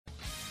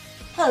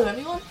Hello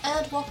everyone,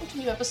 and welcome to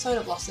a new episode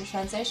of Lost in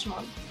Translation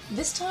 1.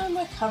 This time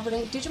we're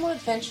covering Digimon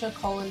Adventure: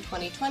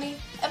 2020,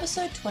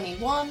 episode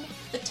 21,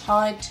 The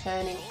Tide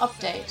Turning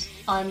Update.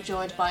 I'm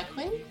joined by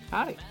Quinn.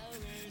 Hi.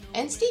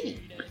 And Stevie.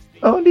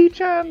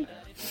 Oni-chan!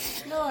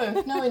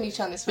 No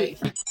Oni-chan this week.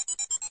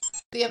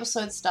 The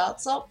episode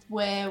starts up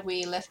where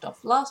we left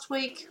off last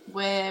week,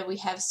 where we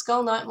have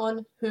Skull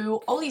Knightmon,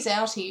 who ollies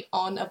outie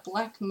on a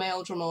black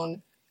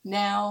Maildramon.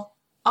 Now,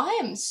 I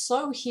am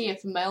so here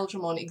for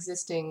Maildramon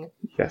existing.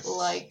 Yes.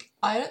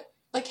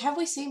 Have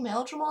we seen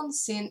Maildramon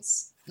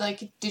since,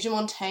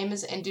 Digimon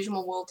Tamers and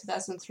Digimon World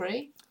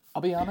 2003?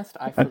 I'll be honest,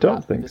 I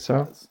don't think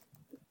so.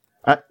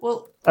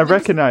 I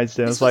recognised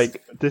it. I was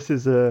like, this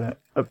is a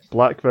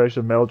black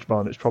version of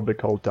Maildramon. It's probably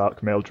called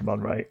Dark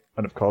Maildramon, right?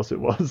 And of course it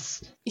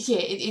was. Yeah,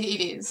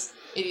 it is.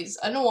 It is.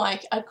 I don't know why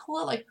I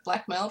call it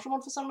Black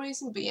Maildramon for some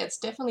reason, but yeah, it's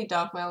definitely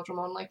Dark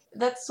Maildramon.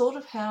 That's sort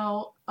of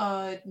how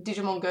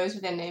Digimon goes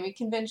with their naming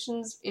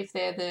conventions. If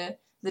they're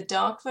the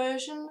dark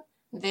version,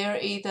 they're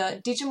either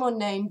Digimon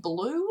name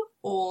Blue,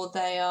 or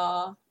they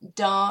are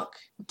dark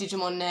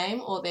Digimon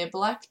name, or they're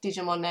black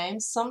Digimon name.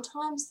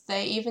 Sometimes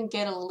they even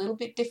get a little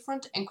bit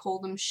different and call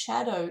them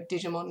Shadow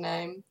Digimon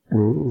name.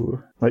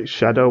 Ooh, like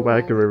Shadow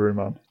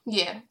Wagurumon.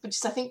 Yeah, which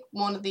is I think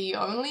one of the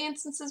only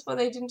instances where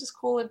they didn't just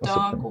call it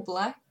dark or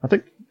black. I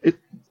think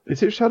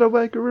is it Shadow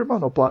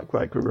Wagurumon or Black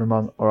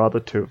Wagurumon, or are the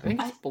two of them?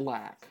 I think it's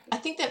black. I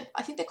think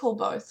they're called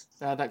both.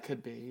 That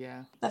could be,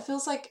 yeah. That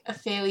feels like a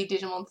fairly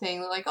Digimon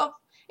thing. They're like, oh,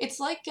 it's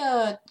like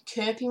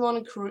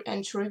Kirpimon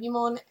and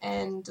Cherubimon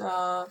and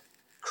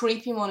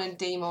Creepymon and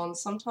Demon.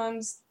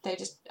 Sometimes they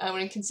just are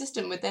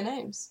inconsistent with their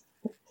names.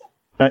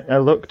 I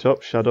looked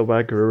up Shadow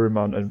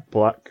Wagurumon and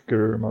Black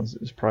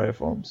Gurumon's prior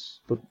forms,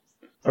 but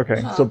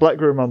okay, so Black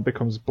Gurumon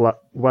becomes Black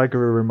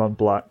Wagurumon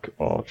Black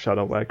or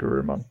Shadow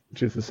Wagurumon,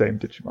 which is the same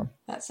Digimon.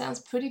 That sounds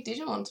pretty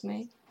Digimon to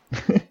me.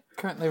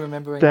 Currently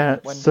remembering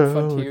That's when so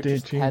Frontier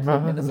just had him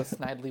in Digimon. as a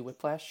Snidely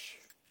Whiplash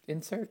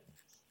insert.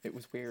 It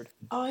was weird.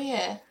 Oh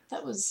yeah,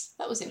 that was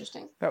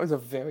interesting. That was a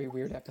very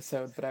weird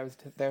episode, but I was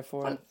there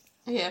for it.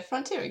 Yeah,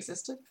 Frontier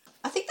existed.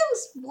 I think that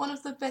was one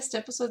of the best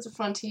episodes of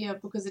Frontier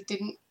because it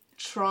didn't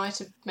try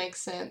to make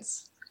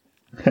sense.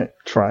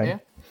 Try.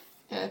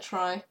 Yeah,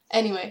 try.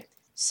 Anyway,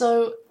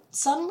 so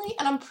suddenly,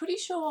 and I'm pretty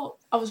sure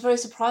I was very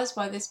surprised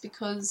by this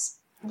because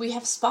we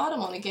have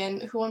Spartamon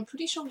again, who I'm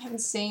pretty sure we haven't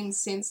seen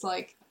since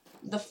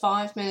the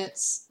 5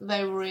 minutes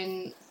they were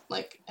in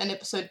an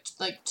episode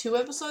 2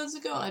 episodes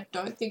ago, and I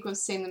don't think we've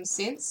seen them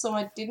since, so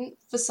I didn't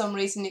for some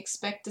reason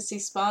expect to see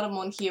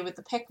Spartamon here with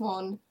the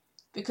Peckmon,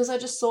 because I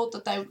just thought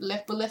that they were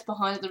left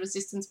behind at the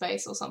Resistance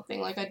base or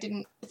something. I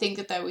didn't think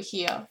that they were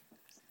here.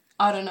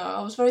 I don't know,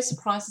 I was very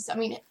surprised.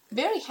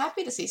 Very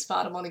happy to see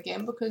Spartamon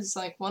again, because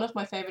one of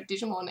my favourite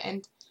Digimon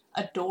and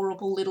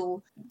adorable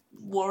little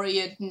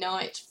warrior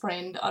knight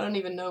friend. I don't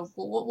even know,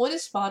 what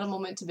is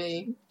Spartamon meant to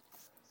be?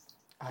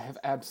 I have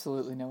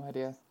absolutely no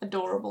idea.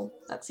 Adorable,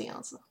 that's the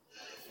answer.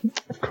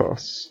 Of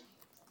course.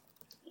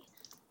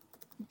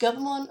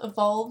 Gabumon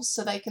evolves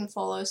so they can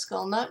follow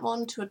Skull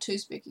Knightmon to a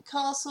two-spooky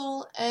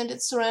castle, and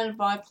it's surrounded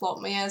by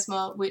Plot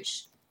Miasma,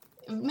 which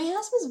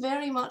Miasma is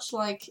very much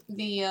like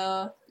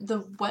the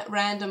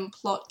random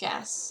plot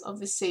gas of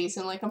this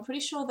season. I'm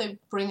pretty sure they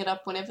bring it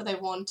up whenever they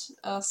want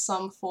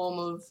some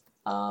form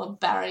of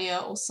barrier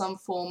or some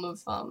form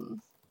of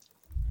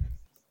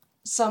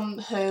some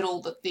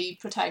hurdle that the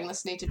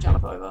protagonists need to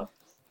jump over.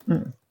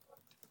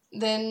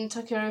 Then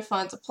Takeru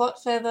finds a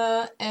plot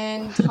feather,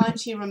 and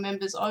Taichi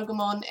remembers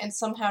Ogumon and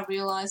somehow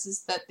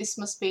realises that this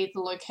must be the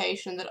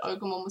location that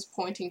Ogumon was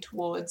pointing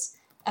towards.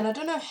 And I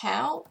don't know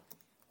how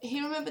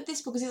he remembered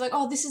this, because he's like,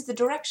 oh, this is the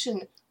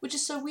direction, which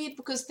is so weird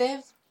because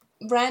they've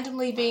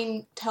randomly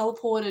been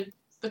teleported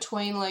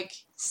between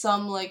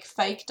some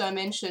fake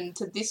dimension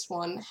to this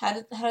one.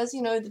 How does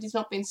he know that he's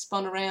not been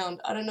spun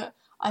around? I don't know.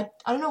 I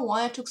don't know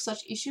why I took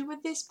such issue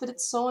with this, but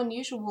it's so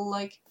unusual.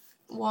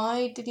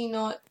 Why did he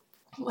not?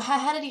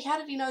 How did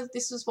he know that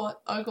this was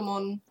what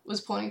Ogumon was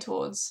pointing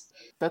towards?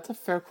 That's a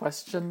fair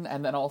question,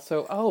 and then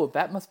also,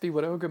 that must be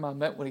what Ogumon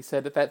meant when he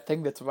said that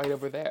thing that's right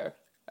over there.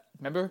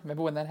 Remember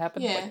when that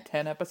happened? Yeah.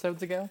 10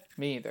 episodes ago?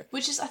 Me either.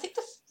 Which is, I think,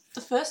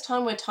 the first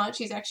time where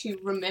Taichi's actually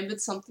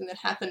remembered something that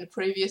happened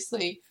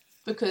previously,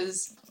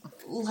 because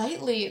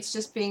lately it's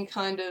just been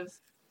kind of,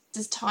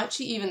 does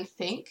Taichi even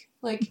think?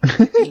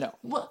 No.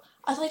 What?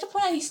 I'd like to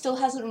point out he still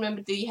hasn't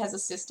remembered that he has a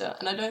sister,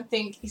 and I don't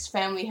think his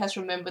family has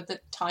remembered that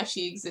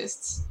Taichi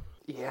exists.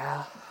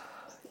 Yeah.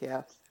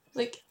 Remember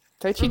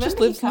Taichi just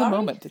lives in the Hikari?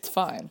 moment. It's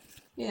fine.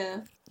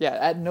 Yeah. Yeah,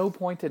 at no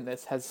point in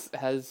this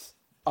has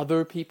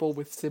other people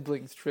with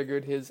siblings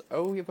triggered his,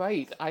 oh,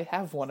 right, I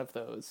have one of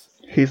those.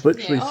 He's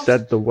literally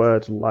said the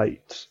word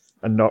light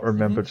and not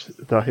remembered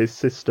that his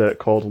sister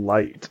called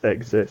Light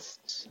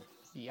exists.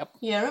 Yep.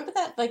 Yeah, I remember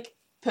that,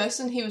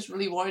 person he was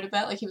really worried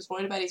about. He was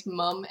worried about his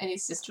mum and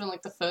his sister in,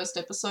 the first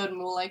episode, and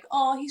we were like,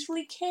 oh, he's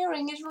really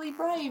caring, he's really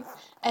brave.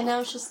 And now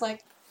it's just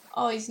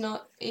oh, he's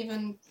not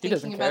even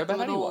thinking about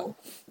them at all.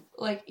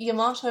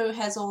 Yamato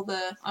has all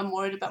the, I'm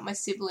worried about my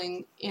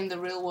sibling in the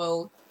real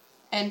world,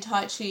 and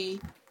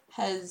Taichi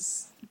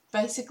has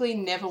basically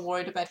never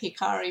worried about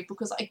Hikari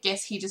because I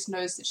guess he just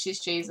knows that she's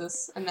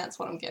Jesus, and that's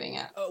what I'm getting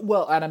at.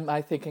 Well, and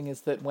my thinking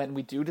is that when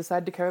we do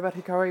decide to care about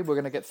Hikari, we're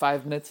going to get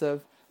 5 minutes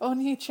of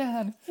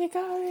Oni-chan,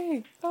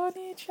 Hikari,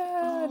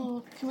 Oni-chan.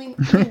 Oh, can we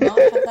not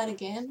have that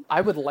again?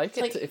 I would like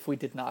it Like- if we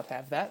did not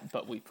have that,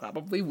 but we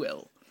probably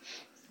will.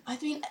 I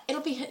mean,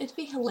 it'd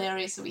be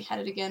hilarious if we had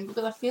it again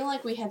because I feel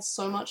like we had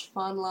so much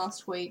fun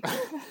last week,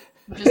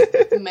 just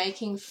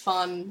making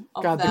fun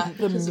of God, that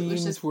the because it was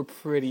memes just were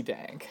pretty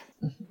dank.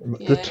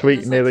 The it tweet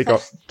was nearly like-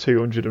 got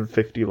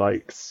 250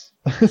 likes.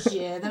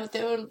 yeah.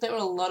 There were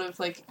a lot of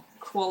like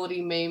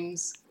quality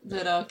memes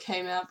that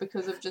came out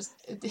because of just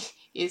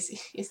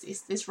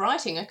is this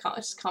writing? I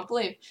just can't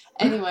believe.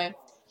 Anyway,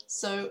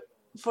 so.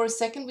 For a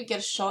second, we get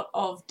a shot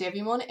of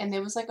Devimon, and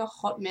there was like a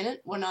hot minute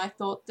when I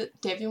thought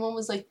that Devimon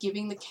was like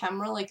giving the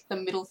camera like the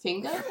middle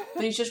finger,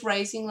 but he's just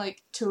raising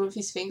like 2 of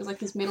his fingers, like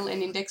his middle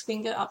and index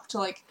finger, up to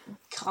like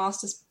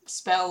cast a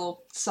spell or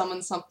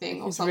summon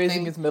something or He's something.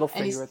 raising his middle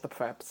and he's- finger at the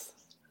preps.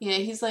 Yeah,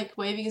 he's like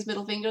waving his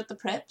middle finger at the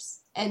preps,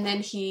 and then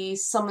he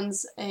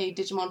summons a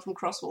Digimon from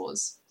Cross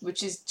Wars,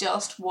 which is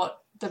just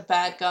what the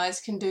bad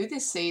guys can do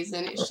this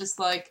season. It's just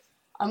like,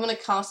 I'm gonna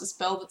cast a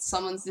spell that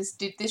summons this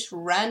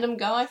random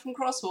guy from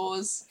Cross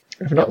Wars.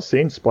 I've not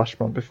seen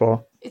Splashmon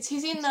before.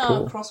 He's in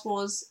cool. Cross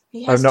Wars.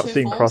 He has I've not 2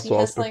 seen forms. Cross He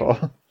Wars has, like,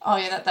 before. oh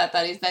yeah,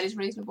 that is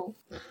reasonable.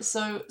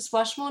 So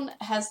Splashmon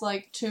has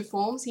like 2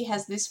 forms. He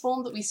has this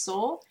form that we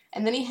saw,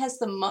 and then he has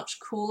the much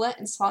cooler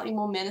and slightly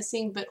more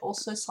menacing, but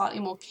also slightly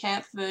more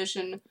camp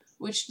version,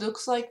 which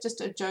looks like just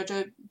a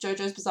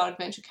JoJo's Bizarre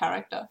Adventure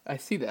character. I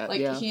see that,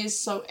 Like, yeah. he is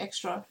so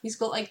extra. He's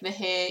got, like, the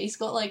hair. He's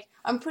got, like...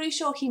 I'm pretty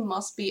sure he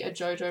must be a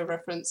JoJo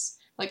reference.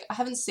 Like, I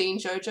haven't seen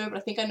JoJo, but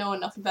I think I know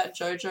enough about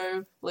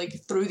JoJo,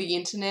 like, through the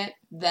internet,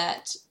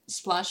 that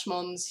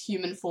Splashmon's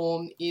human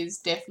form is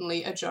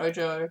definitely a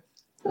JoJo.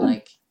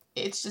 Like,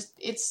 it's just...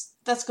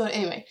 That's good.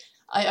 Anyway,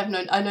 I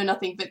know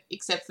nothing but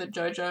except for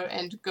JoJo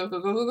and go, go,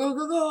 go, go, go,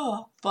 go,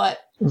 go. But,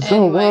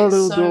 anyway,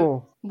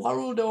 so...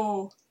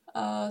 Warudo.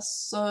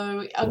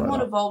 So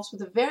Agumon evolves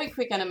with a very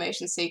quick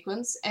animation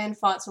sequence and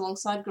fights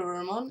alongside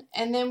Garurumon,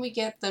 and then we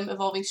get them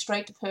evolving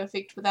straight to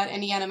perfect without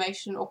any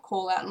animation or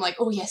call out. I'm like,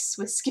 oh yes,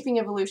 we're skipping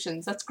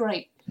evolutions. That's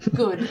great.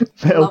 Good.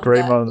 Male Love that.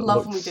 Greymon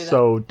Love when we looks do that.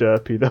 so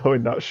derpy though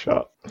in that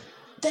shot.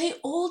 They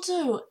all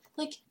do.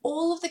 Like,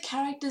 all of the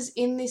characters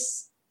in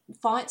this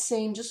fight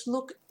scene just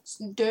look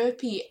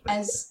derpy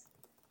as...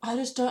 I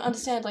just don't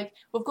understand. Like,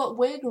 we've got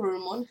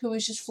Garurumon, who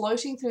is just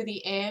floating through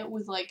the air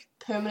with, like,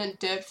 permanent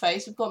derp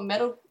face. We've got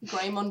Metal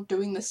Greymon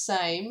doing the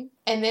same.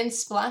 And then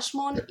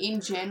Splashmon, in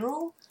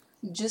general,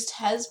 just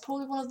has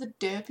probably one of the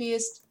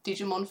derpiest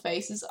Digimon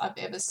faces I've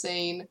ever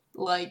seen.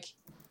 Like,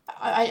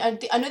 I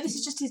know this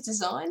is just his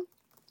design,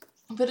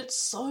 but it's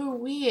so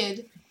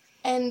weird.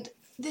 And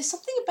there's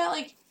something about,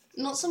 like,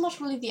 not so much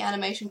really the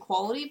animation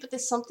quality, but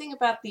there's something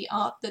about the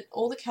art that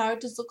all the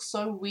characters look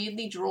so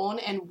weirdly drawn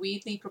and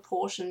weirdly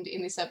proportioned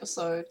in this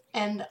episode.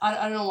 And I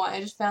don't know why,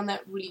 I just found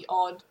that really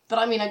odd. But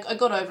I mean, I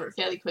got over it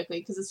fairly quickly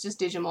because it's just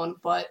Digimon,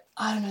 but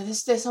I don't know,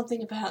 there's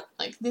something about,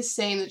 like, this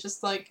scene that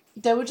just, like,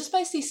 they were just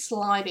basically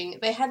sliding.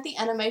 They had the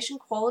animation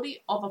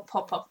quality of a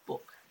pop-up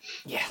book.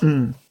 Yeah.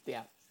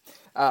 Yeah.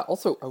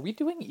 Also, are we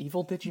doing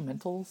evil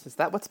Digimentals? Is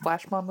that what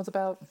Splashmon was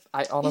about?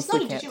 I honestly It's not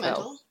a can't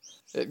Digimental. tell.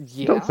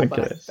 Yeah, Don't think but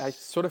it is. I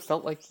sort of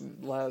felt like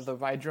the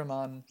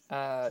Vidramon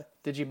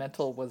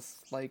Digimental was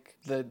like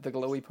the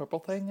glowy purple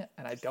thing,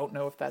 and I don't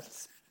know if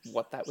that's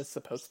what that was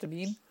supposed to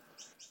mean.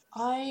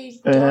 I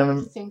don't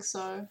Um, think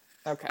so.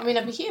 Okay. I mean,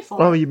 I'd be here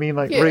for Oh, it. you mean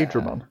like Yeah.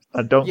 Raidramon?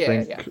 I don't Yeah,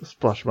 think yeah.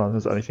 Splashmon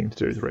has anything to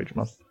do with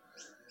Raidramon.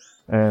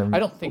 I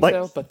don't think like,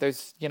 so, but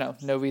there's,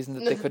 no reason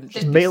that they couldn't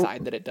just Male-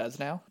 decide that it does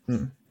now.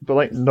 But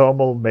like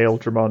normal male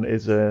Dramon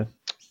is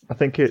I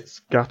think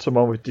it's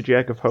Gatomon with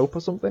Digiegg of Hope or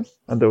something,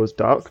 and there was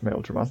Dark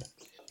male Dramon.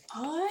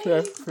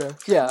 Fair.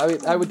 Yeah,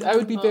 I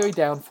would be very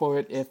down for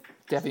it if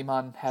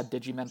Devimon had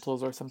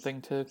Digimentals or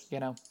something to,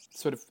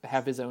 sort of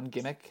have his own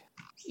gimmick.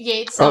 Yeah,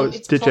 it's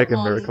It's Digimon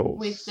Pokemon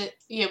Miracles.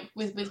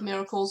 with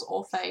Miracles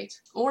or Fate,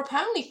 or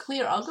apparently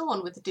Clear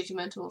Agumon with the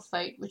Digimental of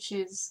Fate, which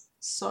is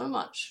so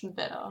much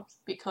better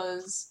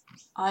because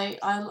I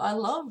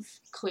love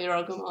Clear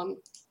Agumon.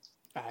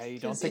 I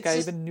don't It's think I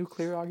just- even knew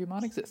Clear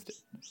Agumon existed.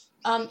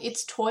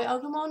 It's Toy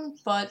Agumon,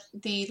 but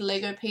the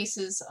Lego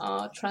pieces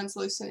are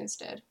translucent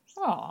instead.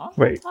 Aw,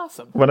 Wait.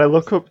 awesome. When I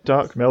look up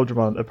Dark male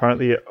Dramon,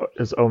 apparently it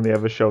has only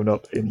ever shown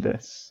up in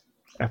this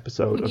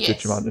episode of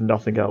Yes. Digimon and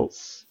nothing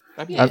else.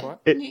 I'd be Yeah. for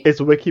it.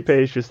 Its wiki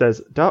page just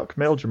says Dark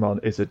male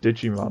Dramon is a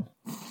Digimon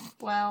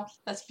Wow,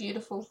 that's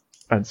beautiful.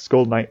 and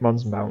Skull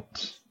Knightmon's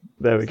mount.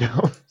 There we go.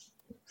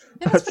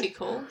 Yeah, that's pretty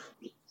cool.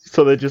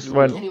 So they just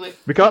went. Anyway,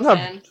 We can't big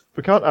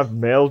have fan.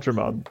 male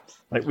Dramon.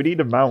 Like we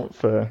need a mount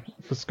for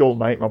Skull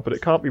Knightmon, but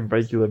it can't be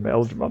regular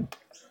male Dramon.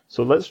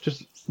 So let's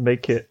just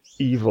make it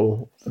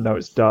evil, and now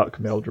it's dark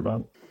male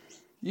Dramon.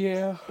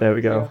 Yeah. There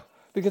we go. Yeah.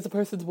 Because a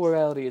person's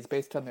morality is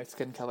based on their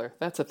skin color.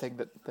 That's a thing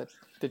that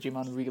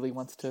Digimon really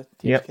wants to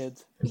teach Yep.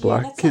 kids.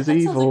 Black that is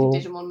sounds evil.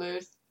 like a Digimon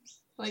mood.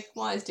 Like,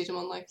 why is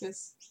Digimon like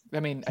this? I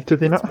mean, I Do think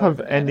they it's not more have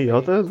of an any anime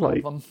other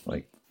problem.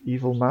 like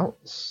evil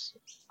mounts?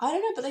 I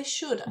don't know, but they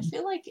should. I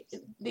feel like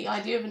the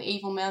idea of an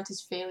evil mount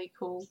is fairly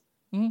cool.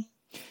 And,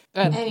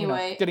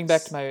 Anyway, getting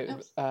back to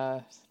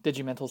my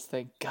Digimentals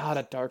thing, God,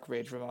 a Dark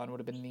Rageramon would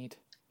have been neat.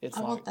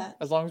 I want that.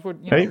 As long as we're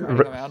Hey,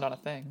 riding around on a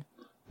thing.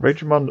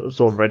 Ragemon was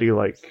already,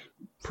 like,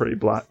 pretty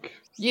black.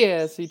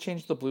 Yeah, so you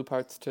changed the blue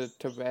parts to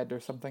red or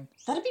something.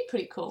 That'd be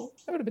pretty cool.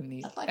 That would have been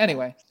neat. I'd like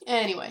Anyway.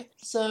 Anyway,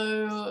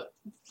 so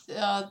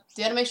the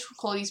animation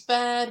quality's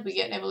bad. We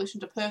get an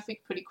evolution to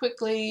perfect pretty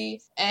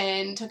quickly.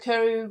 And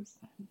Takeru,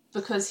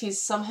 because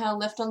he's somehow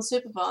left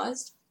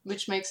unsupervised,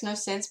 which makes no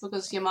sense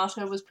because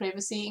Yamato was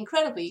previously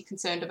incredibly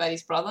concerned about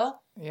his brother.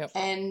 Yep.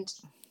 And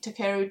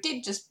Takeru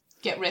did just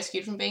get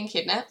rescued from being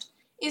kidnapped,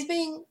 is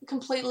being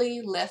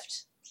completely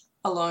left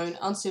alone,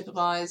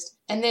 unsupervised.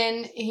 And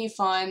then he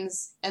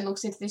finds and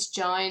looks into this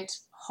giant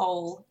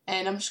hole,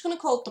 and I'm just going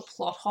to call it the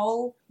plot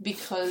hole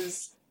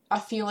because I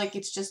feel like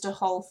it's just a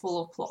hole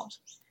full of plot.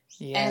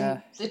 Yeah.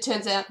 And it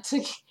turns out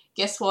to,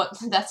 guess what?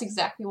 That's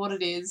exactly what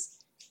it is.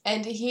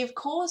 And he, of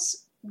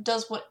course,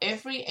 does what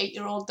every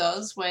 8-year-old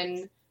does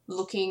when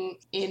looking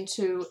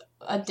into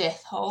a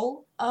death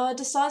hole,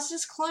 decides to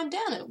just climb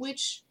down it,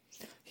 which...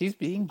 He's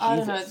being Jesus. I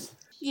don't know.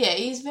 Yeah,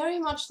 he's very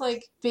much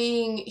like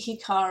being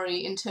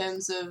Hikari in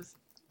terms of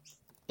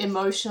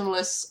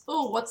emotionless,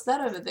 oh, what's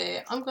that over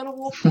there? I'm going to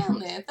walk down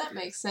there. That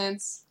makes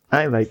sense.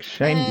 I like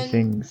shiny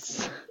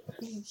things.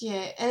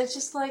 Yeah, and it's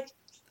just like,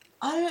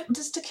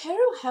 does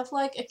Takeru have,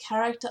 like, a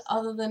character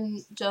other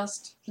than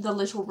just the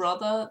little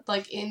brother,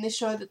 like, in this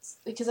show that's...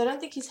 Because I don't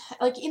think he's...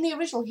 Like, in the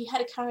original, he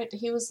had a character.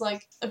 He was,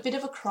 like, a bit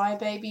of a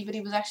crybaby, but he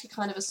was actually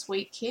kind of a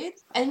sweet kid.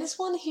 And this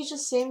one, he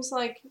just seems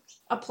like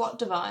a plot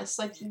device.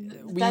 Like,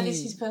 that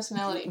is his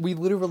personality. We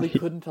literally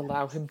couldn't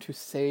allow him to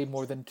say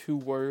more than 2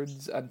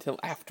 words until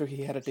after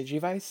he had a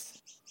Digivice.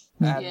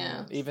 And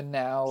Yeah. even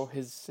now,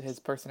 his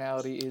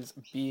personality is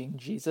being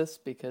Jesus,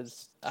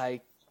 because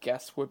I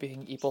guess we're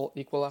being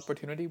equal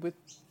opportunity with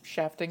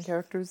shafting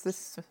characters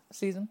this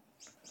season.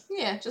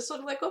 Yeah, just sort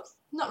of like, oh,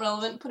 not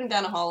relevant, put him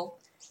down a hole.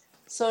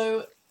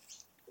 So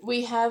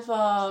we have,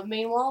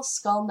 meanwhile,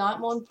 Skull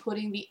Nightmon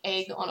putting the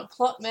egg on a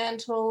plot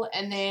mantle,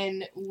 and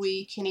then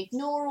we can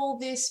ignore all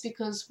this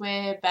because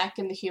we're back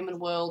in the human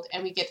world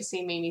and we get to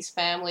see Mimi's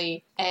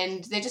family,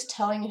 and they're just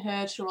telling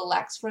her to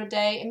relax for a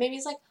day, and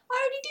Mimi's like, I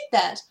already did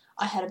that.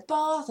 I had a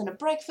bath and a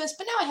breakfast,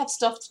 but now I have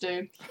stuff to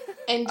do.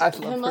 And I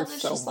love her her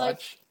mother's so just much.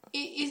 like,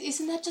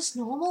 isn't that just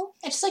normal?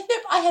 And she's like,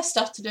 nope, I have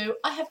stuff to do.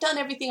 I have done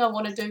everything I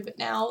want to do, but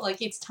now,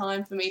 like, it's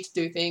time for me to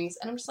do things.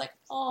 And I'm just like,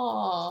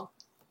 oh,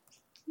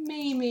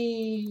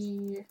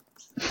 Mimi.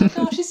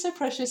 Oh, she's so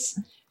precious.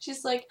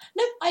 She's like,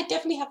 nope, I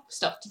definitely have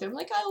stuff to do. I'm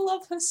like, I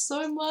love her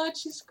so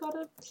much. She's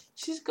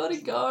got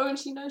to go, and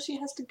she knows she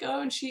has to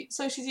go, and she's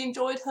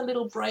enjoyed her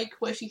little break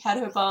where she had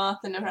her bath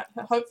and her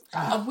hope.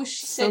 I wish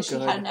she said she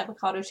had an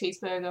avocado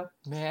cheeseburger.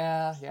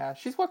 Yeah,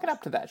 she's working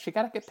up to that. She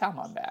gotta get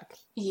Palmon back.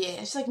 Yeah,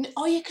 she's like,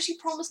 oh yeah, because she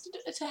promised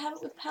to have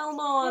it with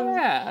Palmon.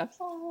 Yeah.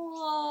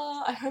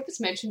 Oh, I hope it's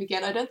mentioned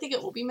again. I don't think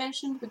it will be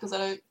mentioned because I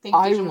don't think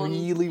I Digimon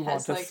really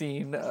has, want a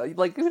scene,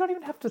 like, we don't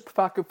even have to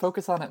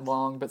focus on it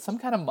long, but some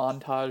kind of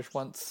montage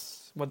once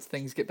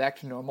things get back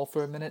to normal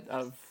for a minute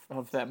of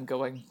them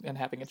going and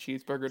having a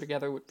cheeseburger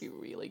together would be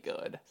really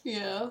good.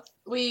 Yeah.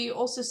 We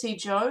also see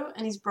Joe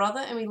and his brother,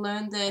 and we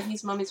learn that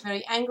his mum is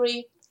very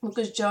angry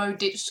because Joe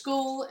ditched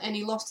school and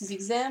he lost his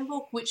exam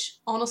book, which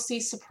honestly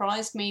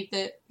surprised me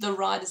that the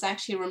writers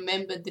actually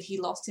remembered that he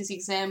lost his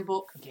exam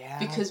book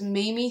because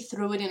Mimi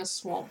threw it in a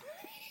swamp.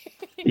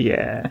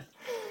 Yeah.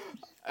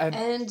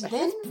 And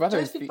then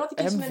brother's Joe's big the brother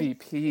gives him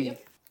MVP.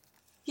 Yep.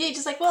 Yeah,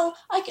 just like, well,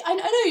 I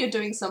know you're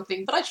doing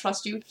something, but I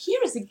trust you. Here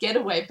is a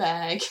getaway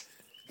bag.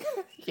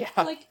 Yeah.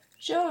 Like,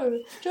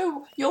 Joe,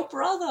 your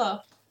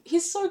brother.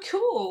 He's so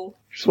cool.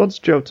 Just wants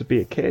Joe to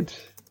be a kid.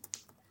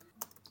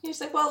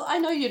 He's like, well, I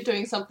know you're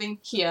doing something.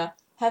 Here,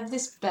 have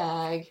this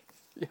bag.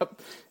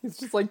 Yep. It's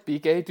just like, be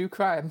gay, do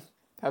crime.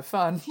 Have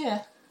fun.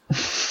 Yeah,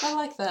 I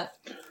like that.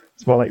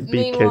 It's more like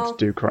be Meanwhile- kid,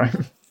 do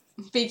crime.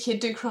 Be kid,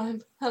 do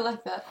crime. I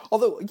like that.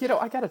 Although,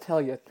 I gotta tell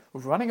you,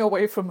 running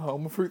away from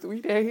home for 3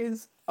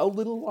 days, a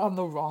little on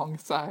the wrong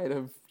side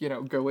of,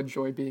 go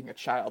enjoy being a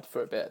child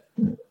for a bit.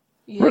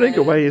 Yeah. Running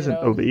away isn't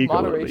illegal,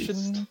 at moderation.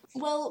 least.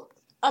 Well,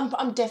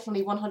 I'm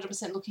definitely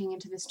 100% looking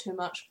into this too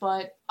much,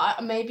 but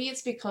maybe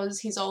it's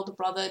because his older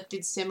brother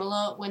did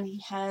similar when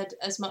he had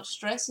as much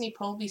stress, and he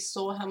probably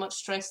saw how much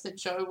stress that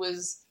Joe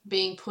was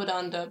being put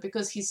under,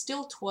 because he's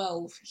still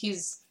 12.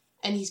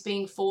 And he's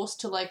being forced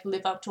to, like,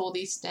 live up to all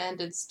these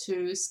standards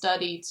to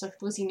study, so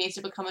because he needs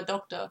to become a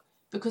doctor.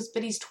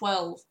 But he's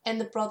 12, and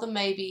the brother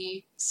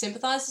maybe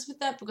sympathizes with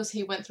that because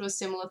he went through a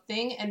similar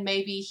thing, and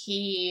maybe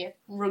he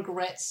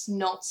regrets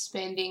not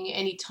spending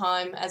any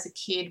time as a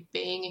kid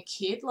being a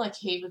kid. Like,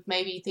 he was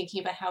maybe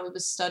thinking about how he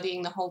was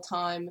studying the whole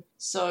time,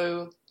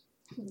 so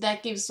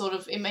that gives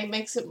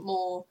makes it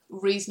more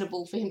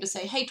reasonable for him to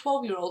say, hey,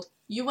 12-year-old,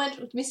 you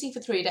went missing for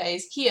 3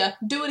 days, here,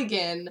 do it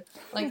again.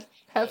 Like,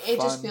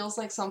 it just feels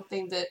like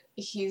something that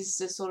he's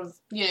just sort of,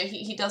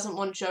 he doesn't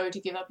want Joe to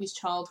give up his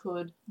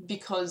childhood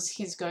because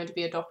he's going to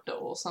be a doctor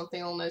or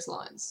something along those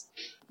lines.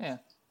 Yeah.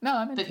 No,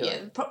 I'm But into yeah,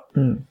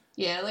 it.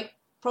 yeah, like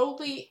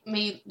probably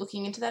me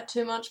looking into that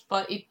too much,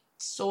 but it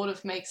sort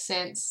of makes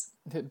sense.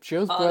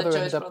 Joe's that brother Joe's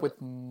ended up brother-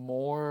 with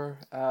more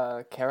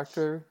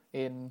character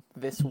in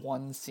this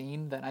one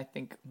scene than I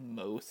think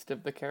most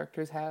of the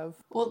characters have.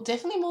 Well,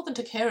 definitely more than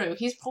Takeru.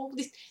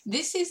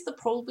 This is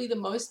probably the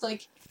most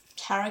like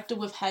character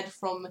we've had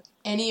from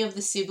any of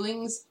the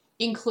siblings,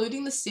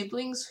 including the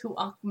siblings who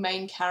are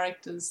main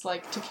characters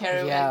like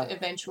Takeru Yeah. and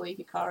eventually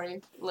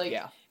Hikari. Like,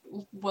 Yeah.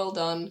 well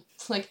done.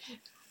 Like,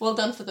 well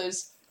done for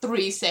those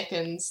 3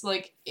 seconds.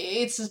 Like,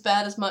 it's as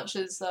bad as much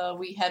as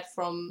we had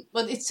from.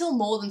 Well, it's still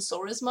more than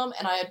Sora's mum,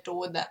 and I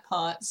adored that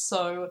part.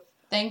 So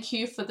thank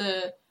you for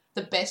the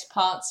best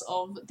parts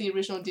of the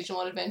original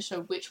Digimon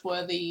Adventure, which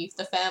were the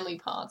family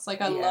parts.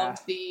 Like, I Yeah.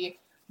 loved the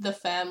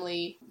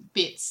family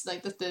bits,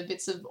 like the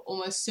bits of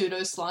almost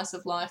pseudo slice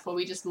of life where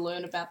we just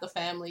learn about the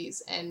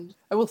families. And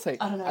I will say,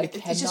 I don't know, I it's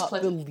just cannot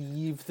pleasant.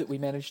 believe that we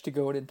managed to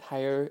go an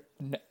entire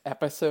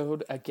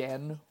episode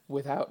again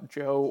without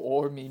Joe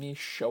or Mimi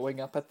showing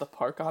up at the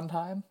park on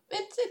time.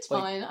 It's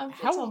Like, fine.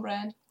 how- It's on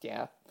brand.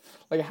 Yeah.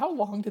 Like, how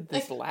long did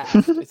this Like-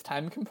 last? Is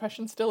time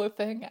compression still a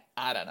thing?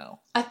 I don't know.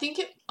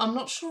 I'm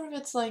not sure if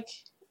it's like,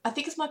 I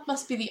think it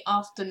must be the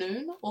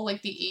afternoon or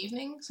like the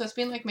evening, so it's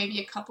been like maybe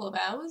a couple of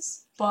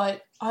hours.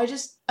 But I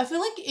feel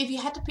like if you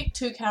had to pick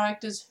 2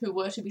 characters who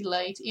were to be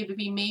late, it would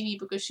be Mimi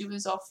because she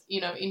was off,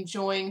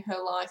 enjoying her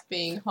life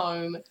being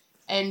home,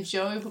 and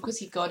Joe because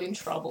he got in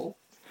trouble.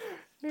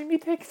 Mimi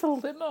takes a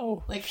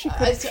limo. Like, she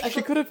I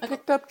could have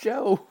picked up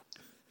Joe.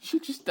 She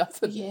just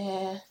doesn't.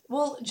 Yeah.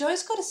 Well,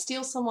 Joe's got to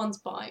steal someone's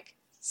bike,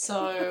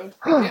 so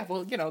Yeah,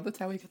 well, that's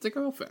how he gets a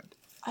girlfriend.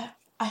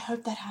 I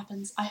hope that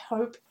happens. I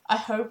hope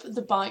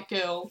the bike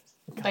girl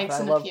makes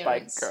I an love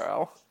appearance. Bike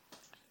Girl.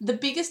 The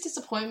biggest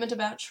disappointment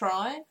about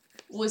Try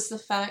was the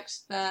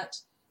fact that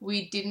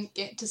we didn't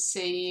get to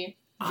see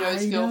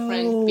Joe's I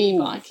girlfriend be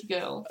know. Bike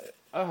Girl.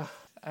 Ugh.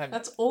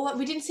 That's all.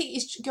 We didn't see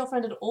his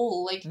girlfriend at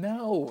all. Like,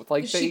 No,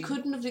 like she they.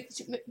 couldn't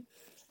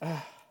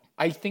have.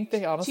 I think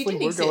they honestly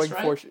didn't were exist,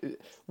 going for.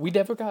 We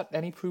never got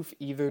any proof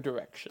either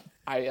direction.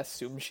 I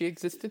assume she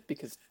existed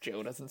because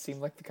Joe doesn't seem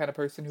like the kind of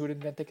person who would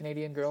invent a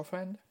Canadian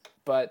girlfriend.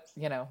 But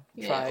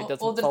Try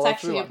doesn't or that follow it's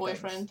actually through a on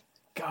boyfriend. things.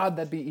 God,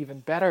 that'd be even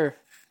better.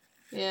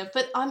 Yeah,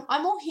 but I'm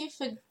all here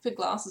for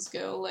Glasses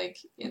Girl. Like,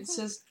 it's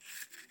just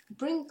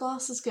bring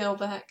Glasses Girl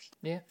back.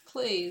 Yeah.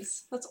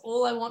 Please. That's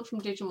all I want from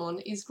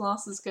Digimon is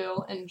Glasses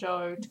Girl and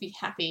Joe to be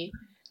happy.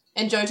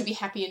 And Joe to be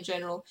happy in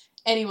general.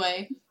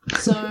 Anyway,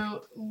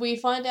 so we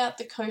find out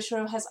that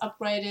Koshiro has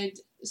upgraded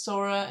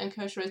Sora and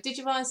Koshiro's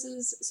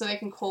Digivices so they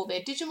can call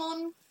their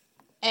Digimon.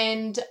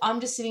 And I'm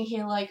just sitting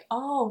here like,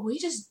 oh, we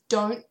just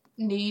don't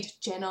need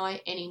Genai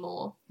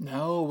anymore.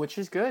 No, which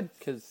is good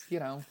because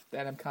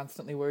and I'm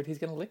constantly worried he's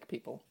gonna lick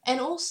people. And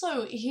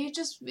also, he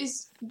just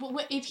is.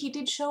 If he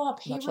did show up,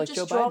 he Much would like just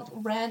Joe drop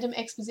Biden. random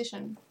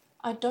exposition.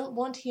 I don't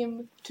want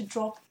him to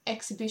drop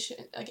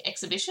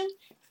exhibition.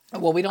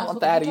 Well, we don't I want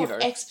thought that he'd drop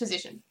either.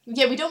 Exposition.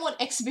 Yeah, we don't want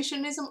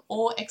exhibitionism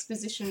or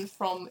exposition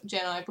from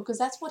Genai because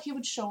that's what he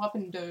would show up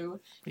and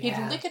do. He'd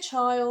Yeah. lick a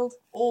child,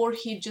 or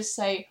he'd just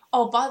say,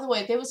 "Oh, by the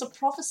way, there was a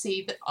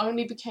prophecy that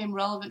only became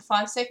relevant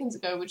 5 seconds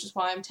ago, which is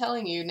why I'm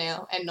telling you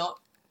now, and not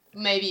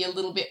maybe a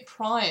little bit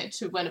prior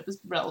to when it was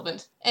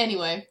relevant."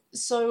 Anyway,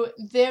 so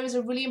there is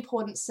a really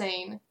important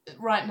scene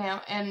right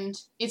now,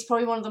 and it's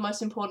probably one of the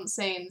most important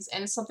scenes,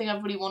 and it's something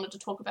I've really wanted to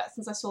talk about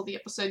since I saw the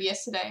episode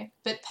yesterday.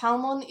 But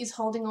Palmon is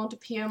holding on to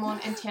Piomon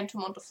and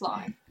Tentomon to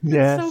fly.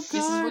 Yes. So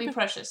This is really good.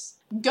 precious.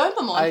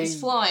 Gomamon is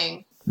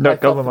flying. No, I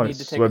felt the Gomamon need is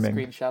to take swimming.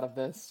 a screenshot of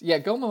this. Yeah,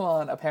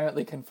 Gomamon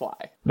apparently can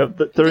fly. No,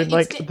 they're in It's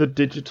like di- the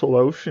digital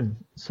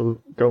ocean,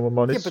 so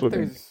Gomamon Yeah, is but swimming.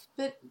 there's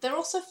But they're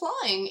also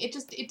flying. It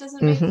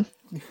doesn't make...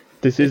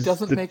 This it is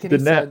doesn't the, make the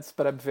any net. sense,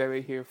 but I'm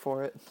very here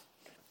for it.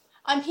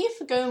 I'm here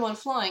for Gomamon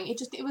flying.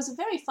 It was a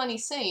very funny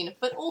scene,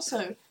 but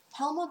also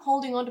Palmon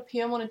holding on to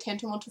Piomon and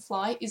Tentomon to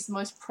fly is the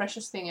most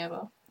precious thing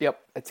ever. Yep,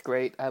 it's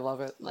great. I love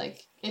it.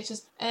 Like, it's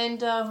just...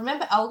 And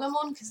remember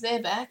Algomon, because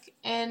they're back,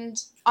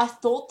 and I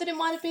thought that it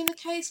might have been the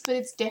case, but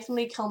it's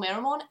definitely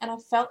Calmeramon, and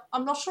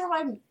I'm not sure if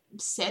I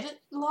said it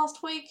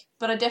last week,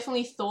 but I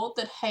definitely thought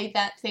that, hey,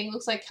 that thing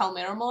looks like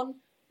Calmeramon,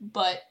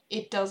 but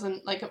it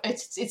doesn't, like,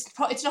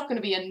 it's not going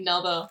to be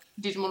another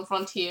Digimon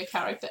Frontier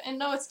character, and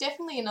no, it's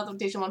definitely another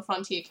Digimon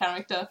Frontier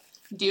character.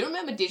 Do you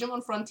remember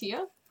Digimon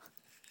Frontier?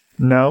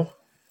 No.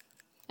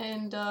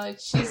 And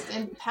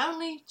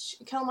apparently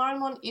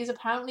Calmeramon is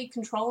apparently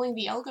controlling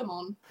the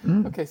Algomon.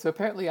 Okay, so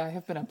apparently I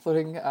have been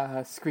uploading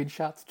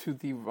screenshots to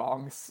the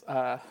wrong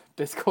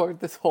Discord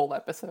this whole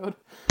episode.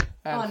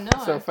 And Oh,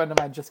 no. So a friend of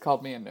mine just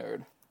called me a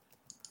nerd.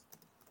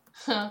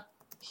 Huh.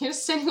 You're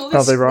sending all Are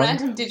these they wrong?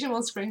 random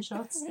Digimon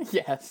screenshots.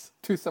 Yes,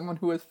 to someone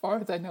who, as far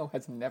as I know,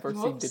 has never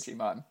Whoops. seen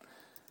Digimon.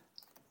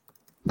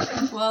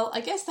 Well,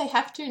 I guess they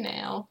have to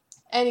now.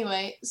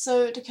 Anyway,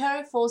 so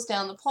Takaro falls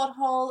down the plot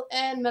hole,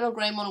 and Metal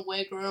Greymon and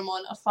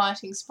Weregurumon are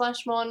fighting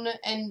Splashmon,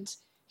 and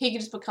he can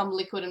just become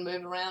liquid and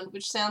move around,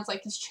 which sounds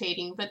like he's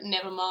cheating, but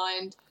never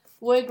mind.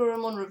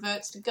 Weregurumon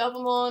reverts to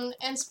Gabumon,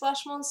 and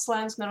Splashmon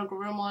slams Metal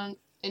Garurumon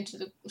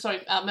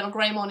Metal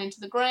Greymon into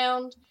the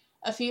ground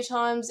a few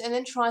times, and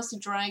then tries to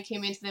drag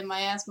him into the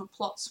miasma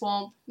plot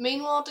swamp.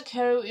 Meanwhile,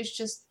 Takeru is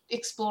just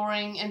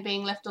exploring and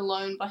being left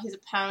alone by his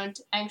apparent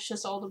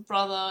anxious older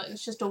brother.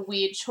 It's just a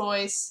weird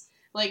choice.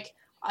 Like,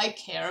 I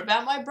care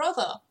about my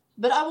brother,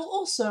 but I will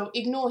also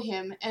ignore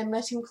him and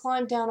let him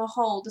climb down a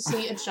hole to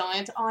see a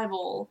giant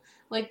eyeball.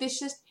 Like, this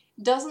just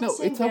doesn't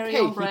seem very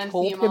on brand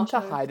for Yamato. He told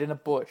him to hide in a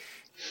bush.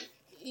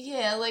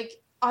 Yeah, like,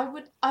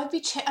 I'd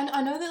be and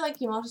I know that, like,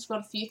 Yamato's got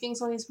a few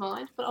things on his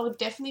mind, but I would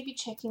definitely be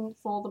checking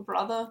for the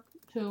brother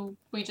who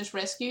we just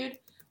rescued.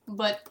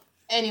 But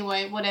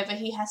anyway, whatever,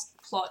 he has to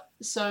plot.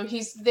 So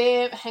he's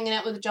there hanging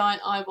out with a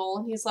giant eyeball,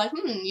 and he's like,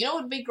 you know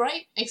what would be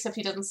great? Except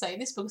he doesn't say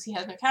this because he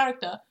has no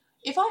character.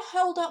 If I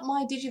held up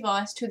my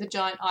Digivice to the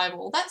giant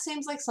eyeball, that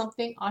seems like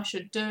something I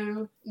should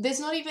do. There's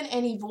not even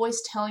any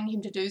voice telling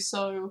him to do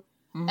so.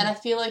 And I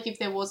feel like if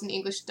there was an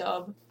English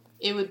dub,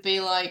 it would be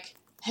like,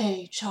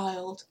 "Hey,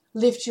 child,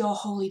 lift your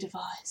holy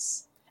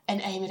device and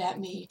aim it at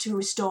me to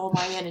restore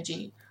my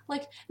energy."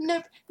 Like,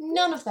 nope,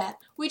 none of that.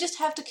 We just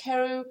have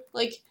Takeru,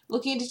 like,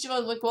 looking at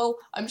Digimon, like, well,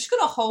 I'm just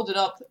gonna hold it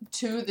up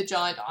to the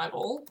giant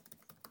eyeball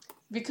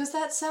because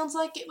that sounds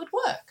like it would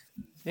work.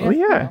 Yeah. Oh,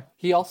 yeah.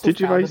 He also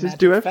Digivices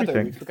do everything.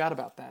 Feather. We forgot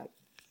about that.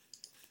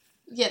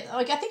 Yeah,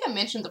 like, I think I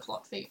mentioned the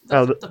plot fee.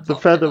 The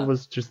feather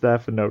was just there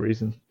for no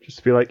reason. Just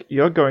to be like,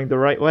 you're going the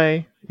right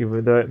way,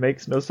 even though it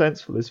makes no sense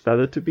for this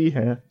feather to be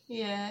here.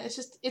 Yeah, it's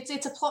just,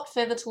 it's a plot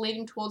feather to lead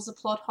him towards the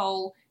plot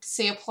hole to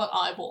see a plot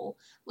eyeball.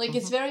 Like,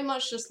 it's very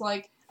much just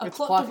like, it's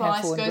plot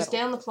device goes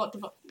down the plot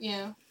device.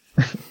 Yeah.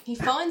 He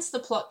finds the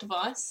plot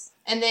device,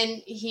 and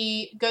then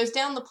he goes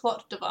down the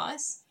plot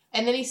device,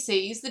 and then he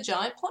sees the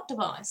giant plot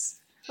device.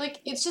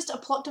 Like, it's just a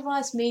plot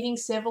device meeting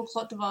several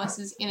plot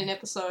devices in an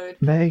episode.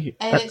 May.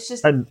 And it's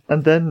just... And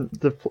then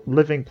the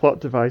living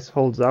plot device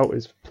holds out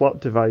his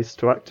plot device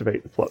to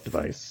activate the plot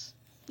device.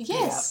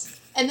 Yes! Yep.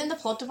 And then the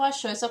plot device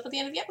shows up at the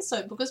end of the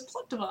episode because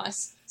plot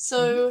device.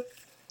 So,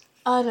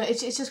 I don't know,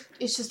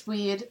 it's just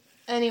weird.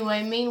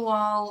 Anyway,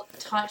 meanwhile,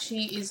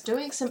 Taichi is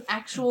doing some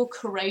actual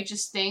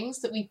courageous things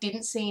that we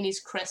didn't see in his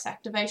Crest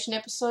activation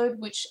episode,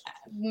 which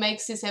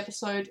makes this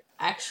episode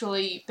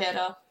actually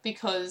better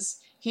because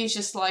he's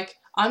just like,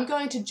 I'm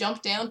going to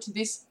jump down to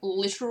this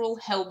literal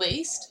hell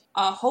beast,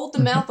 hold the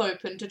mouth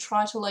open to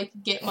try to, like,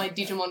 get my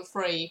Digimon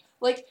free.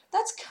 Like,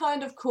 that's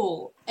kind of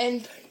cool.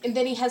 And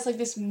then he has, like,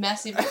 this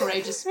massive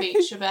courageous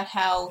speech about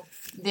how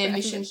their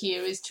mission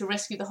here is to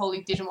rescue the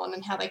holy Digimon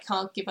and how they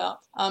can't give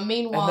up.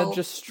 Meanwhile, and then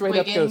just straight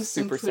we're up getting goes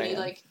some Super pretty, Saiyan.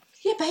 like...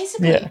 Yeah,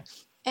 basically. Yeah.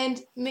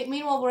 And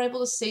meanwhile, we're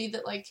able to see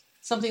that, like,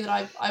 something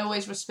that I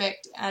always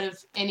respect out of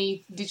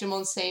any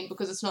Digimon scene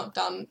because it's not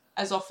done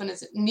as often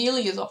as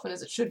nearly as often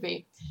as it should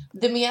be.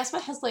 The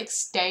miasma has, like,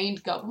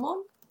 stained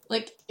Gabumon.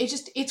 Like,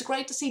 it's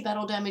great to see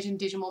battle damage in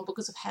Digimon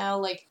because of how,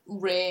 like,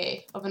 rare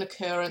of an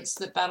occurrence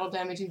that battle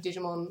damage in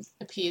Digimon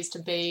appears to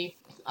be.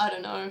 I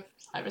don't know.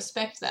 I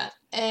respect that.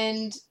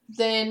 And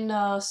then,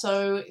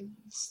 so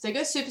they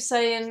go Super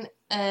Saiyan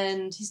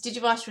and his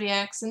Digivice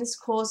reacts and this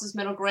causes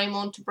Metal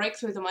Greymon to break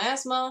through the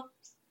miasma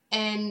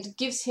and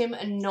gives him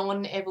a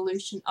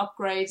non-evolution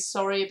upgrade.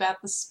 Sorry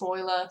about the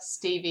spoiler,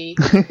 Stevie.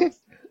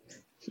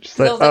 Just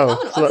like,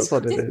 so that's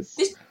what it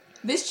is.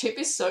 This clip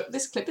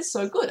is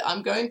so good.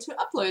 I'm going to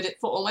upload it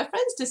for all my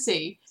friends to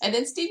see. And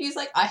then Stevie's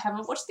like, I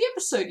haven't watched the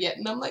episode yet.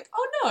 And I'm like,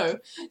 oh no.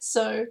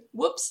 So,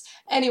 whoops.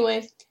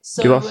 Anyway,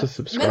 so you lost a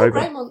subscriber.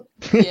 Metal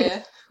Greymon,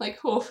 yeah, like,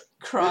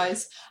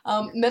 cries.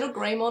 Metal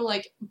Greymon,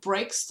 like,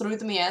 breaks through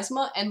the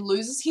miasma and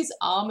loses his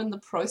arm in the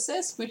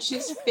process, which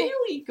is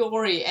fairly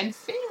gory and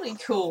fairly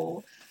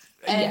cool.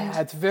 And yeah,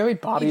 it's very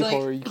body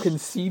horror. You can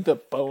see the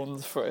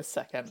bones for a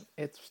second.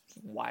 It's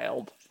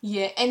wild.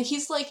 Yeah, and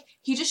he's like,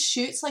 he just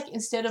shoots, like,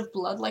 instead of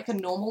blood, like a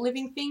normal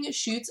living thing, it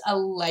shoots a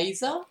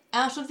laser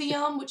out of the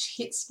arm, which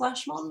hits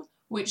Splashmon,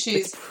 which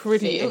is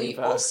fairly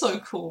also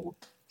cool.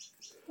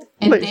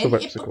 And then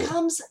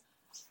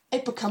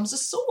it becomes a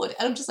sword.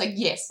 And I'm just like,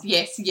 yes,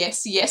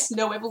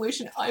 no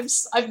evolution.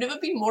 I've never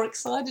been more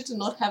excited to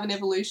not have an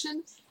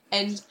evolution.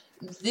 And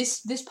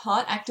this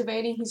part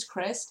activating his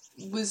crest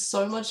was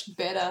so much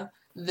better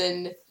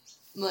than,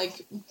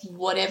 like,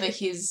 whatever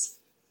his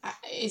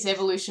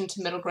evolution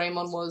to Metal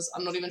Greymon was.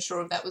 I'm not even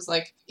sure if that was,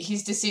 like,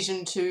 his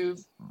decision to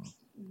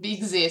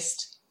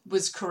exist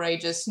was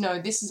courageous. No,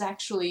 this is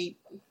actually,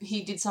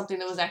 he did something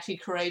that was actually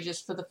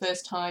courageous for the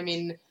first time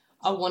in,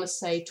 I want to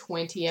say,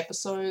 20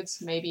 episodes,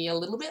 maybe a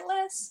little bit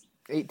less.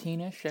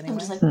 18-ish, anyway. I'm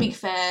just, like, big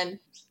fan.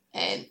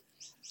 And,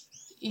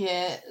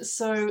 yeah,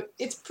 so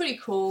it's pretty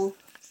cool.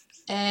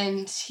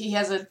 And he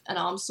has an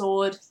arm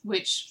sword,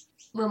 which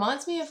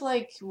reminds me of,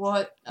 like,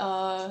 what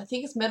I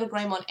think it's Metal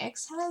Greymon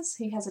X has.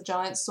 He has a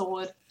giant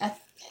sword,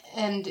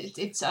 and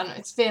it's I don't know,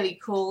 it's fairly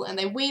cool. And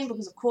they win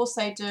because, of course,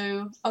 they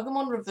do.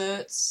 Agumon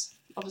reverts,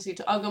 obviously,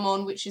 to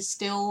Agumon, which is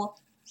still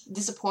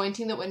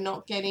disappointing that we're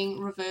not getting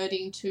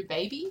reverting to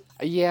Baby.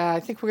 Yeah,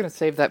 I think we're gonna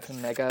save that for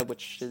Mega,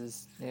 which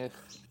is,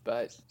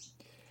 but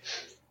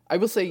I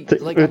will say,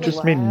 like, it would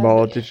just mean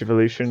more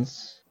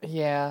Digivolutions.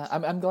 Yeah,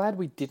 I'm glad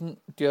we didn't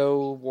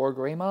go War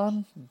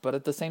Greymon, but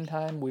at the same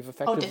time, we've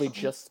effectively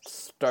definitely. just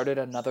started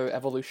another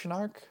evolution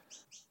arc.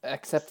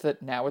 Except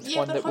that now it's Yeah,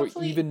 one but that we're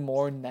hopefully, even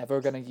more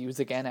never gonna use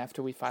again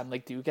after we finally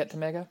do get to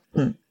Mega.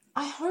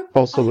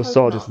 Also, I the hope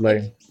sword is not.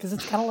 Like, lame. Because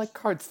it's kind of like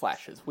card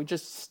slashes. We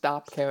just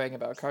stopped caring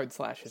about card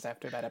slashes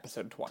after that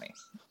episode 20.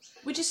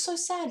 which is so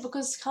sad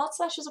because card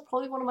slashes are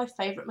probably one of my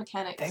favorite They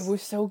mechanics. were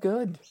so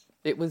good.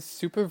 It was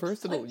super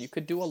versatile. Like, You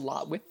could do a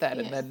lot with that,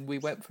 and yeah. then we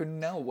went for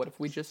no. What if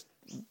we just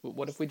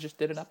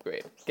did an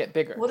upgrade? Get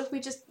bigger. What if we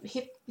just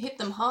hit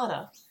them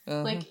harder?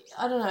 Uh-huh. Like,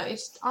 I don't know.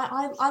 It's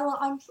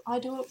I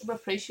do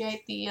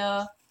appreciate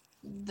the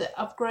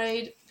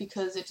upgrade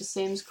because it just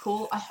seems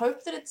cool. I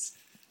hope that it's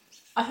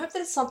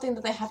something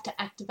that they have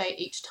to activate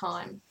each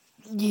time.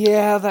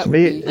 Yeah, that To would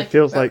me, be. it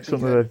feels that would like be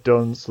something good. they've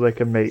done so they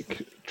can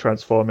make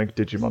transforming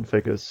Digimon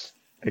figures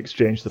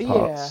exchange the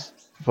parts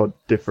for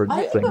different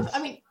I don't things. think I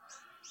mean,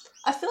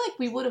 I feel like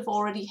we would have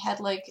already had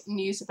like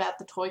news about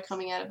the toy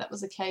coming out if that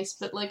was the case,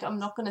 but like I'm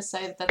not going to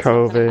say that that's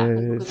not going to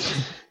happen because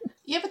COVID.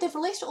 yeah, but they've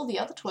released all the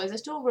other toys. They're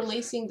still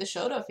releasing the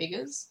Shoto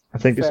figures. I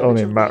think it's Fair.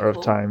 only a Which are matter really of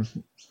cool. time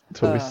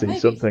till we see Maybe.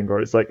 something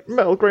where it's like,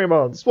 Metal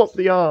Greymon, swap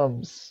the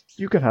arms.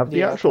 You can have the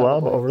Yeah, actual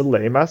arm probably. or a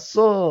lame ass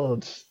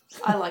sword.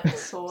 I like the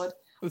sword.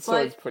 The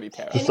sword's pretty The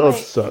terrible. sword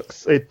Anyway-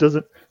 sucks. It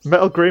doesn't.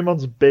 Metal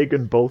Greymon's big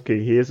and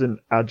bulky. He is an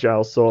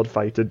agile sword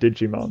fighter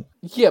Digimon.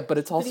 Yeah, but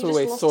it's he also just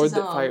a lost sword his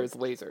that arm. fires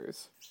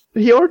lasers.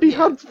 He already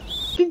Yeah. had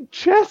fucking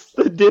chest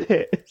that did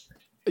it.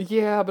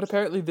 Yeah, but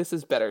apparently this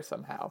is better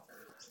somehow.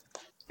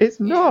 It's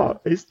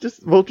not. It's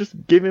just we'll just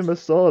give him a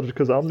sword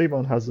because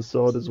Omnimon has a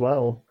sword as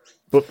well.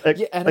 But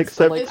Yeah, and it's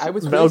except like I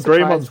was Metal really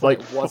surprised Greymon's when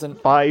like it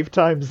wasn't. 5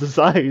 times the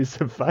size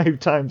and 5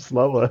 times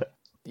slower.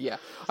 Yeah,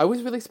 I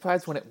was really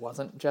surprised when it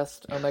wasn't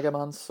just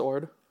Omegamon's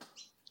sword.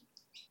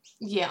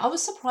 Yeah, I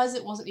was surprised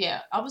it wasn't.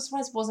 Yeah, I was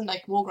surprised it wasn't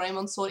like War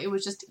Greymon's sword. It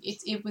was just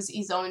it was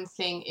his own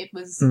thing. It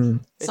was It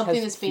something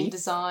has that's been teeth,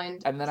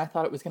 designed. And then I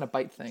thought it was gonna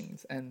bite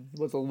things, and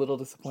was a little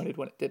disappointed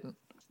when it didn't.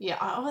 Yeah,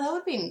 that would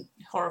have been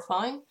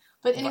horrifying.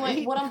 But anyway,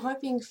 Right? what I'm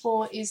hoping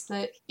for is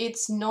that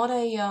it's not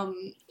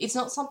it's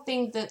not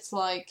something that's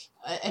like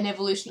an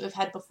evolution that we've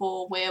had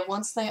before, where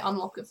once they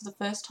unlock it for the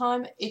first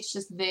time, it's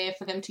just there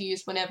for them to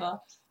use whenever.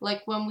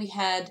 Like when we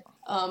had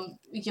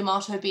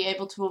Yamato be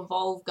able to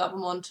evolve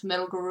Gabumon to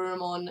Metal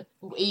Garurumon,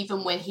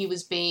 even when he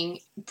was being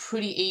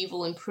pretty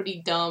evil and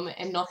pretty dumb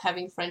and not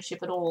having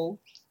friendship at all.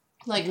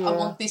 Like I Yeah.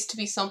 want this to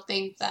be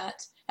something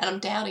that, and I'm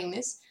doubting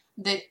this,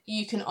 that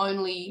you can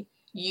only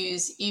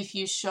use if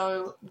you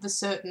show the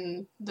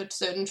certain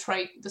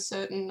trait, the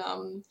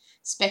certain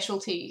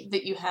specialty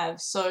that you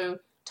have. So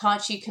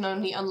Taichi can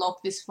only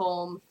unlock this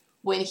form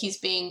when he's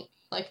being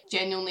like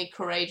genuinely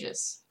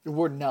courageous.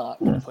 We're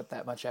not gonna put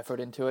that much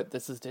effort into it.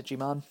 This is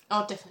Digimon.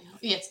 Oh, definitely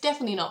not. Yeah, it's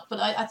definitely not. But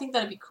I think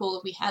that'd be cool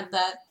if we had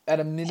that. At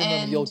a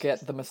minimum, you'll And-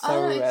 get the I don't know,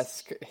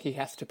 Masaru-esque. He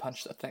has to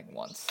punch the thing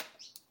once.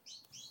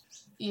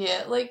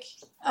 Yeah, like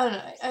I don't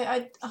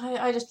know.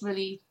 I just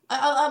really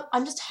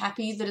I'm just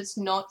happy that it's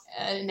not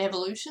an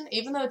evolution,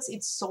 even though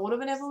it's sort of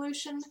an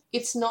evolution.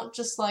 It's not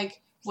just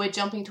like we're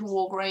jumping to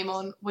War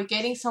Greymon. We're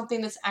getting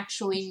something that's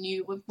actually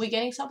new. We're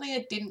getting something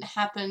that didn't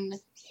happen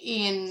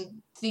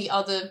in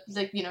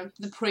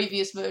the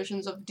previous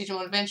versions of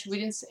Digimon Adventure.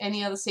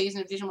 Any other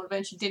season of Digimon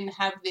Adventure didn't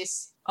have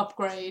this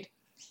upgrade.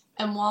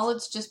 And while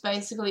it's just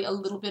basically a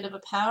little bit of a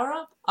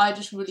power-up, I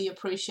just really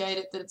appreciate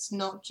it that it's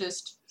not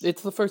just...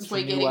 It's the first We're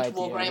new getting to idea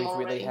War we've Greymon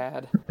really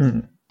already.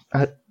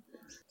 had.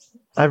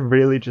 I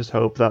really just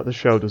hope that the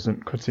show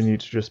doesn't continue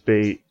to just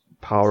be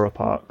power-up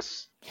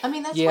arcs. I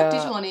mean, that's Yeah. what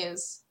Digimon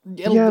is.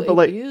 Yeah, but, it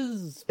like,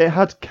 is. It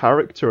had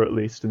character at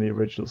least in the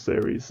original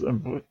series,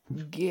 and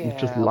Yeah,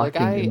 just like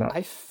lacking in that.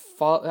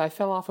 I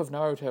fell off of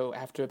Naruto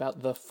after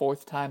about the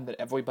 4th time that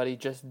everybody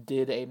just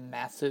did a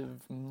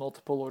massive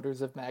multiple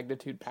orders of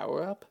magnitude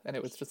power up, and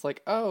it was just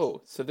like,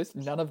 oh, so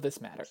none of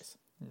this matters.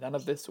 None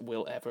of this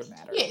will ever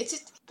matter. Yeah, it's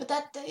just... But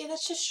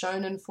that's just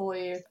shonen for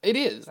you. It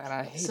is, and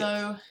I hate it.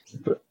 So...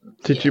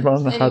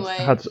 Digimon Yeah, anyway.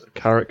 had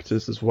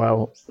characters as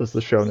well as the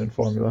shonen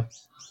formula,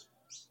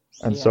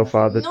 and so Yeah.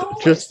 far Not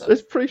always, just though.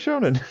 it's pretty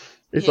shonen.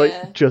 It's Yeah.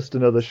 like just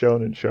another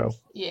shonen show.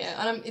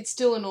 Yeah, and it's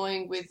still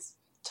annoying with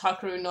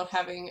Takaru not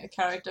having a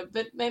character,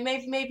 but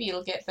maybe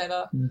it'll get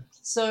better.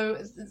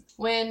 So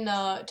when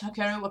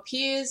Takaru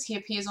appears, he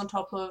appears on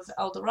top of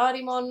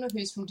Aldoradimon,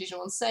 who's from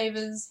Digimon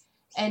Savers.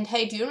 And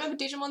hey, do you remember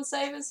Digimon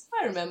Savers?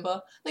 I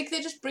remember. Like, they're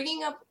just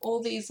bringing up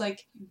all these,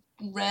 like,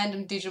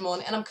 random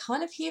Digimon, and I'm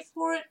kind of here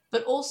for it,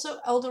 but also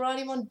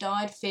Aldoradimon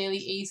died fairly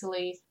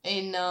easily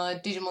in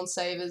Digimon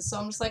Savers, so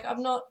I'm just like, I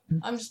know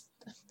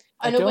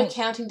we're don't-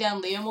 counting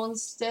down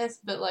Leomon's death,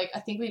 but, like, I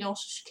think we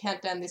also should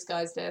count down this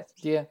guy's death.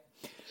 Yeah.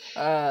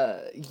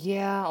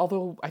 Yeah,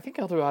 although I think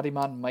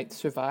Eldoradimon might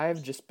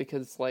survive just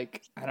because,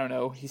 like, I don't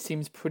know, he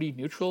seems pretty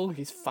neutral.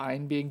 He's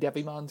fine being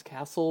Devimon's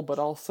castle, but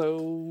also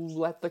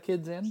let the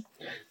kids in.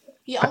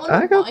 Yeah, I I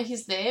wonder got- why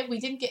he's there. We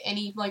didn't get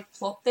any, like,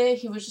 plot there.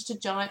 He was just a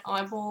giant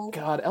eyeball.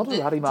 God, that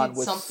Eldoradimon did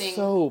was something.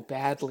 so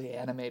badly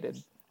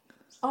animated.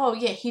 Oh,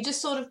 yeah, he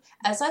just sort of,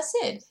 as I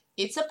said,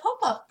 it's a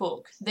pop-up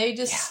book. They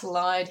just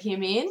slide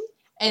him in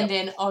and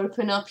then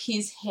open up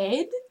his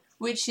head,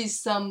 which is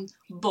some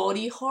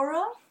body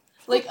horror.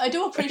 Like, I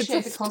do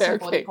appreciate the concept of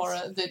body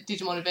horror that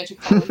Digimon Adventure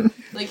covered.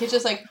 Like, it's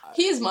just like,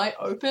 here's my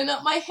open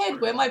up my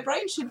head where my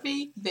brain should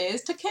be.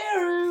 There's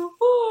Takeru.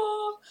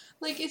 Oh.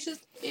 Like, it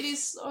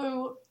is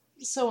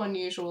so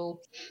unusual.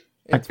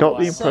 I got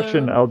the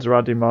impression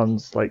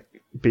Eldoradimon's, like,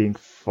 being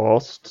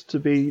forced to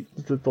be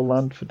the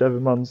land for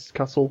Devimon's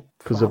castle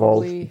because of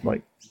all,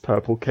 like,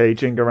 purple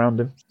caging around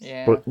him.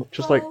 Yeah. But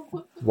just, like,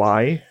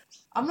 why?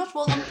 I'm not,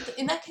 well,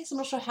 in that case, I'm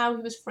not sure how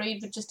he was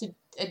freed with just a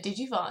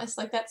Digivice.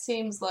 Like, that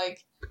seems,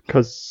 like,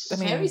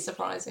 very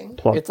surprising.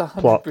 It's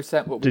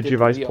 100% what we did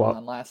with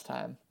Leomon last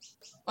time.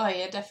 Oh,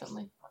 yeah,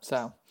 definitely.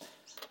 So,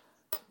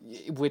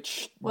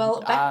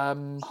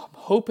 I'm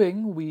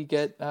hoping we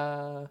get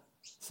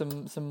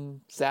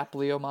some Zap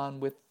Leomon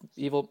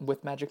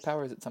with magic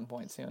powers at some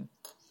point soon.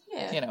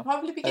 Yeah,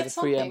 probably we get as a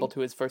preamble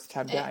to his first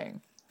time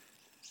dying.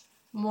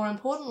 More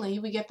importantly,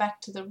 we get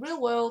back to the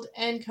real world,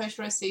 and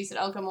Koshiro sees that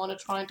Algamon are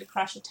trying to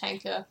crash a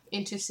tanker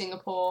into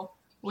Singapore,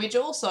 which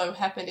also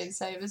happened in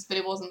Savers, but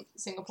it wasn't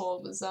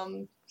Singapore,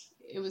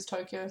 it was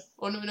Tokyo.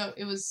 Or no,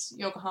 it was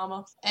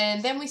Yokohama.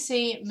 And then we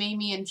see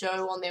Mimi and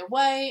Joe on their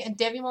way, and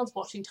Devimon's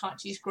watching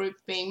Taichi's group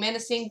being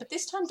menacing, but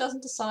this time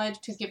doesn't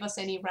decide to give us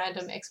any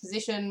random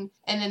exposition.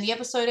 And then the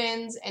episode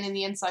ends, and in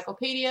the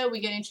encyclopedia,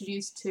 we get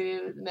introduced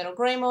to Metal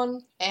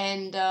Greymon,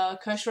 and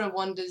Koshiro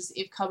wonders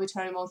if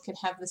Kabuterimon could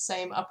have the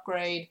same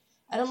upgrade.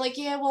 And I'm like,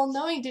 yeah, well,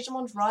 knowing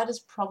Digimon's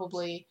writers,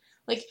 probably.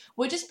 Like,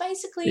 we're just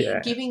basically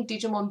giving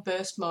Digimon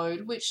burst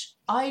mode, which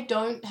I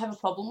don't have a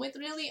problem with,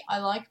 really. I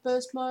like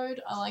burst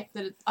mode. I like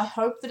that. I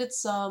hope that it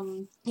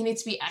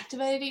needs to be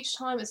activated each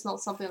time. It's not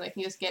something they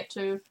can just get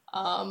to.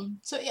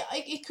 So yeah,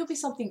 it could be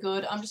something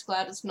good. I'm just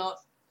glad it's not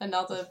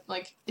another,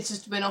 like, it's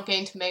just we're not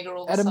getting to Mega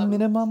all of a sudden. At a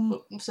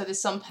minimum, so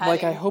there's some padding.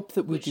 Like, I hope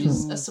that we which do.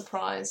 Is a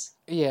surprise.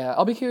 Yeah,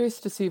 I'll be curious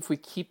to see if we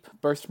keep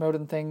burst mode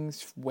and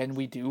things when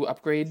we do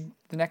upgrade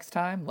the next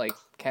time. Like,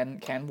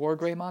 can War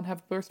Greymon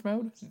have burst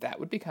mode? That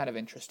would be kind of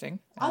interesting.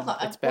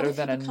 It's better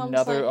than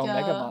another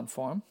Omegamon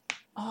form.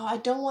 Oh, I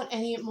don't want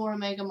any more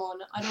Omegamon.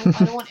 I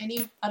don't want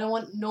any. I don't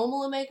want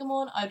normal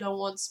Omegamon. I don't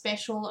want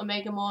special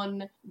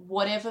Omegamon.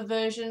 Whatever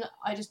version.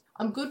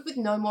 I'm good with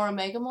no more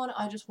Omegamon.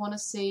 I just want to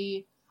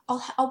see.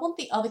 I want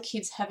the other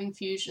kids having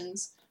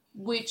fusions,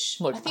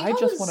 which look. I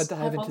just want to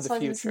dive into the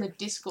future. This in the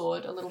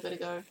Discord a little bit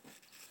ago.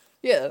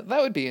 Yeah,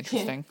 that would be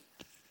interesting.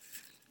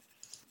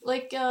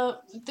 Like,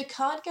 the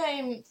card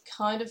game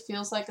kind of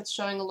feels like it's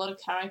showing a lot of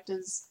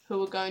characters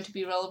who are going to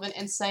be relevant,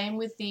 and same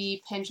with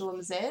the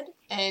Pendulum Z,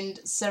 and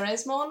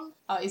Ceresmon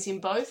is in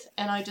both,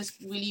 and I just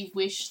really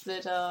wish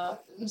that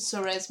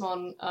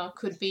Ceresmon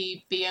could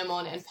be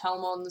Biomon and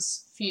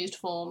Palmon's fused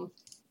form.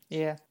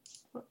 Yeah.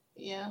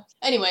 Yeah.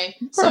 Anyway,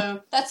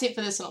 so that's it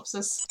for the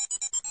synopsis.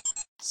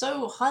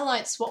 So,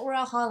 highlights. What were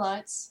our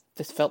highlights?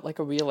 This felt like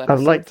a real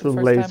episode. I liked the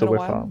laser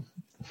whip arm.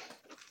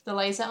 The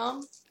laser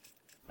arm?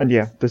 And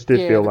yeah, this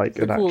did feel like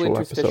an cool actual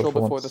episode for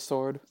before once. the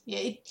sword.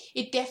 Yeah,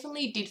 it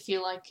definitely did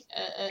feel like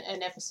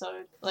an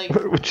episode. Like,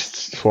 we're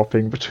just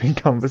swapping between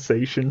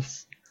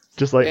conversations.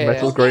 Just like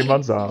Metal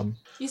Greymon's arm.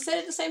 You said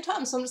it at the same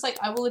time, so I'm just like,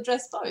 I will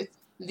address both.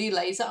 The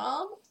laser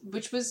arm,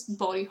 which was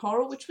body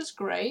horror, which was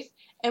great,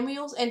 and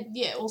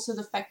also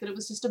the fact that it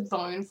was just a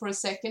bone for a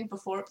second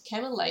before it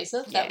became a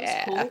laser. That was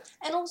cool.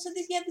 And also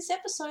this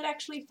episode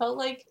actually felt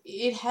like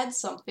it had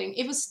something.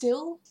 It was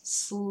still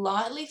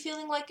slightly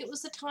feeling like it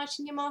was the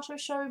Taichi Yamato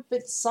show,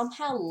 but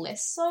somehow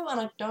less so. And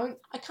I can't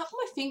put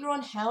my finger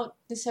on how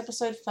this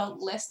episode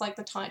felt less like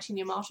the Taichi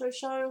Yamato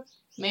show.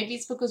 Maybe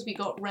it's because we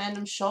got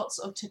random shots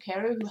of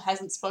Takeru who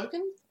hasn't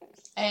spoken,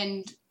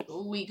 and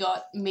we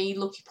got me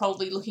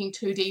probably looking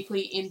too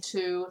deeply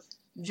into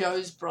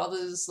Joe's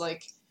brother's,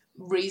 like,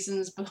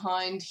 reasons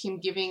behind him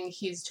giving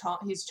his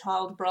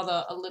child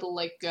brother a little,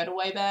 like,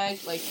 getaway bag.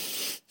 Like,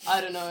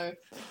 I don't know.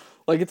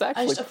 Like, it's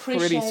actually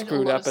pretty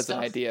screwed up as an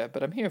idea,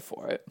 but I'm here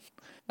for it.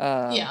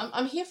 Yeah,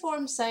 I'm here for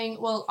him saying,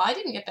 well, I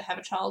didn't get to have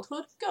a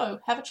childhood. Go,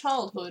 have a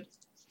childhood.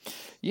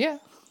 Yeah.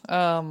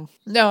 No,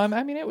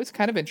 I mean, it was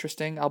kind of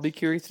interesting. I'll be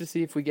curious to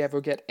see if we ever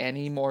get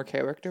any more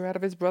character out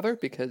of his brother,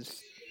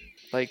 because,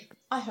 like,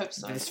 I hope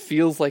so. This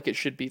feels like it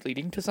should be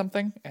leading to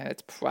something, and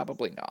it's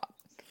probably not.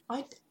 I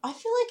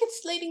feel like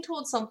it's leading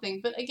towards something,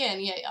 but again,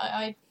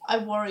 yeah, I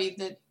worry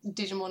that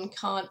Digimon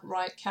can't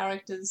write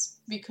characters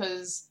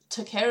because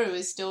Takeru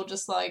is still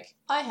just like,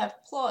 I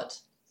have plot.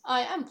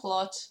 I am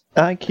plot.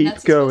 I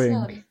keep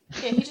going.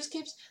 Yeah, he just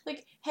keeps,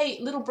 like, hey,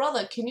 little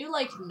brother, can you,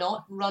 like,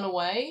 not run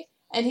away?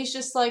 And he's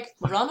just like,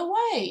 run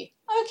away.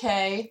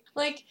 Okay.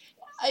 Like,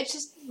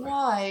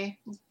 why?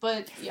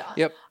 But, yeah.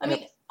 Yep. I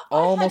mean,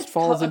 almost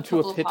falls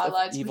into a pit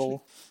of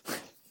evil.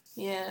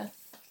 Yeah.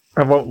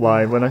 I won't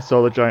lie, when I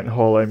saw the giant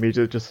hole, I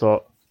immediately just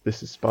thought,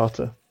 this is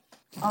Sparta.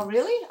 Oh,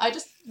 really? I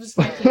just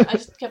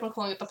kept on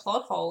calling it the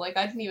plot hole. Like,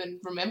 I didn't even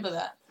remember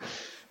that.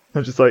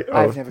 I'm just like,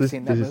 I've never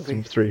seen that this movie.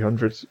 is some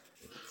 300.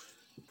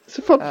 It's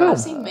a fun film. I've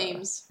seen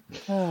memes.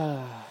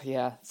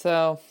 Yeah,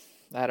 so,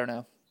 I don't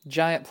know.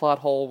 Giant plot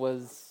hole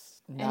was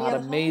not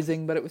other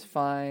amazing, but it was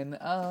fine.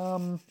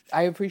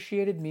 I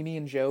appreciated Mimi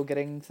and Joe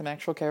getting some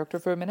actual character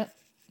for a minute.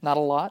 Not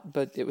a lot,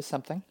 but it was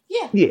something.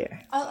 Yeah.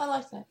 Yeah. I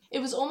like that. It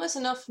was almost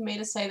enough for me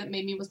to say that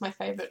Mimi was my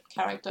favourite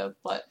character,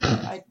 but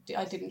I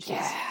didn't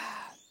choose.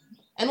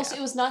 And also,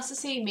 it was nice to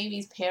see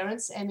Mimi's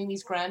parents and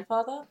Mimi's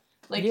grandfather.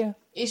 Like,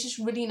 it's just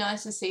really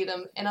nice to see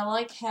them. And I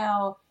like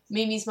how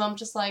Mimi's mum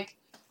just like,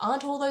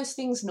 aren't all those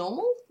things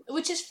normal?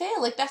 Which is fair.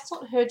 Like, that's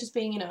not her just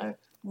being,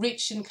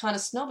 rich and kind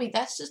of snobby.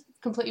 That's just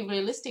completely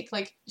realistic.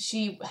 Like,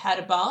 she had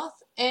a bath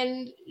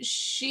and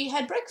she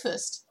had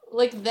breakfast.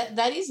 Like,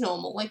 that is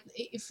normal. Like,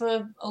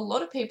 for a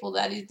lot of people,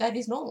 that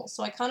is normal.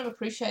 So I kind of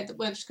appreciate that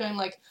we're just going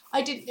like,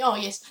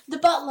 the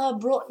butler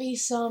brought me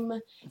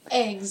some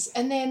eggs,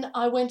 and then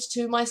I went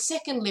to my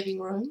second living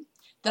room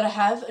that I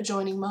have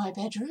adjoining my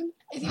bedroom.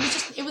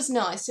 It was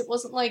nice. It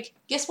wasn't like,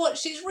 guess what,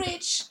 she's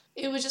rich.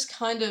 It was just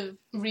kind of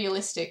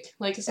realistic.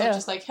 Like, it's not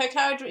just like, her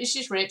character is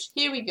just rich,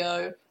 here we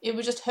go. It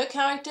was just, her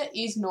character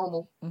is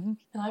normal. Mm-hmm.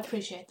 And I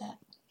appreciate that.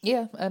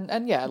 Yeah,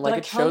 and yeah, like,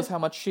 it shows how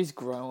much she's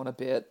grown a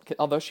bit.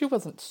 Although she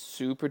wasn't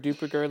super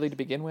duper girly to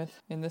begin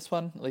with in this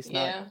one, at least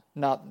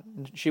not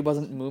she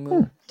wasn't Moo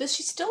Moo. Does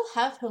she still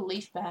have her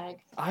leaf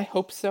bag? I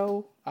hope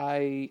so.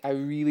 I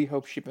really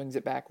hope she brings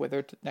it back with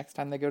her next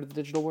time they go to the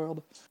digital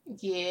world.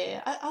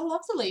 Yeah, I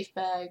love the leaf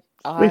bag.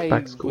 Leaf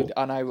bag's cool. Would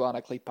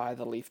unironically buy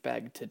the leaf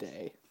bag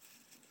today.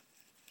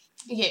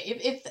 Yeah,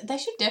 if they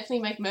should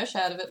definitely make merch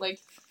out of it. Like,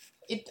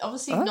 it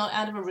obviously not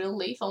out of a real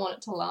leaf. I want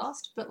it to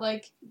last, but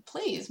like,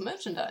 please,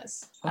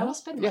 merchandise. I will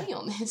spend money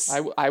on this.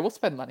 I will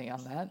spend money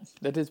on that.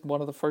 That is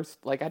one of the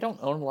first. Like, I don't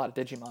own a lot of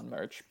Digimon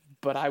merch,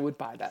 but I would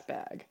buy that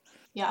bag.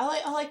 Yeah,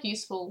 I like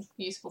useful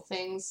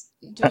things.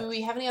 Do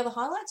we have any other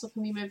highlights, or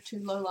can we move to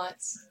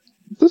lowlights?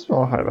 There's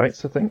more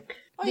highlights, I think.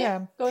 Oh yeah,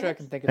 I'm sure I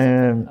can think of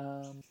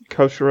something.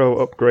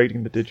 Koshiro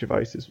upgrading the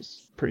Digivices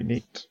was pretty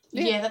neat.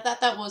 Yeah,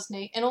 that was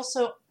neat. And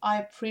also, I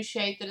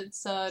appreciate that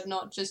it's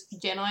not just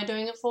Genai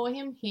doing it for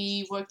him.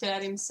 He worked it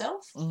out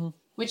himself,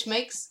 which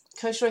makes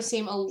Koshiro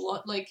seem a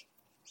lot, like,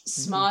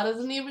 smarter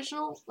than the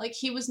original. Like,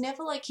 he was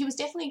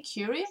definitely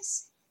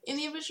curious in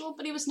the original,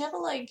 but he was never,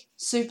 like,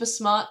 super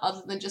smart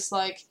other than just,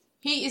 like,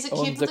 he is a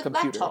kid with a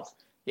laptop.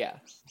 Yeah.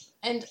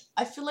 And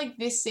I feel like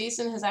this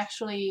season has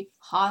actually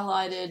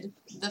highlighted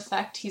the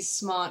fact he's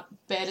smart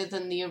better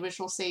than the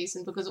original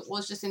season, because it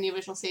was just in the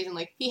original season,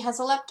 like, he has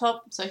a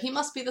laptop, so he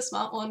must be the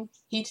smart one.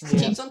 He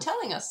keeps on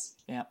telling us.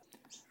 Yeah.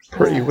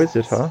 Pretty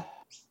wizard, huh?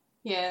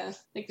 Yeah.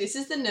 Like, this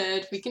is the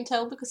nerd. We can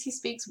tell because he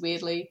speaks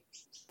weirdly.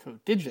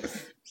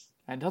 Prodigious.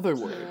 And other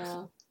words.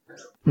 Yeah.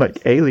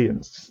 Like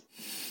aliens.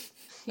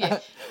 Yeah.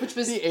 Which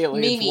was the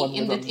aliens Mimi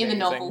in the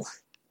novel.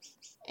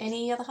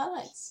 Any other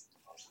highlights?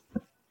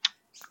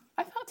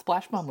 I thought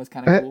Splashmon was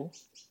kind of cool.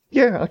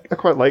 Yeah, I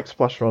quite liked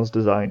Splashmon's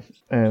design.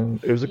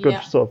 And it was a good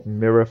sort of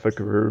mirror for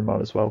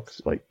Garurumon as well,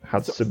 because it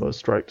had similar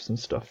stripes and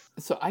stuff.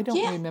 So I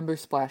don't remember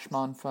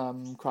Splashmon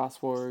from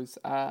Cross Wars.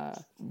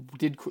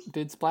 Did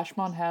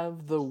Splashmon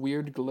have the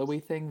weird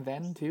glowy thing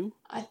then too?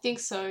 I think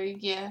so,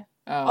 yeah.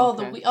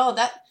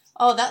 That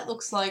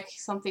looks like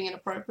something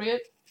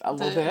inappropriate. A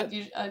little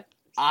bit.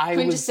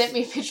 Quinn just sent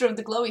me a picture of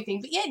the glowy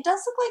thing, but yeah, it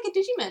does look like a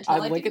Digimental.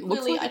 It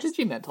looks like a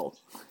Digimental.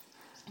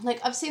 Like,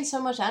 I've seen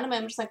so much anime,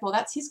 I'm just like, well,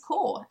 that's his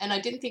core, and I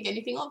didn't think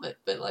anything of it,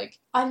 but, like,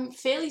 I'm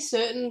fairly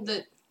certain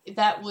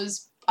that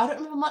was... I don't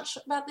remember much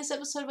about this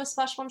episode where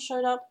Splashmon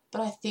showed up, but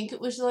I think it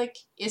was, like,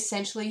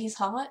 essentially his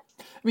heart.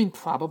 I mean,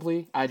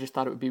 probably. I just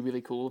thought it would be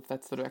really cool if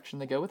that's the direction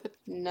they go with it.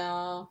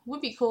 Nah,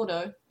 would be cool,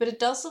 though. But it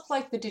does look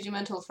like the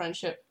Digimental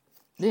friendship.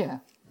 Yeah.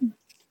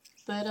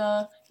 But,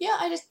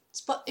 I just...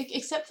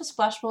 Except for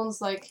Splashmon's,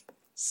 like,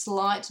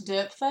 slight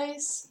derp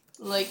face,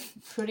 like,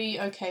 pretty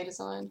okay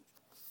design.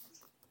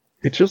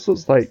 It just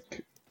looks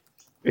like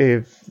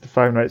if the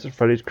Five Nights at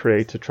Freddy's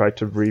creator tried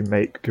to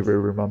remake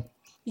Garurumon.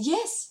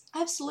 Yes,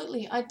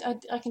 absolutely. I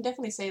can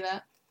definitely see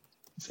that.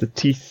 It's the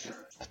teeth.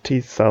 The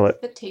teeth sell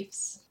it. The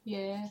teeths,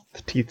 yeah.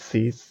 The teeth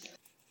sees.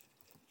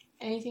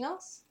 Anything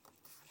else?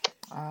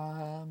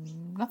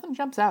 Nothing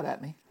jumps out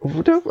at me. I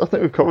think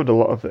we've covered a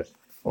lot of it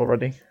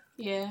already.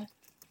 Yeah.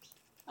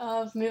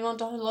 Move on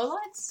to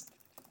lowlights?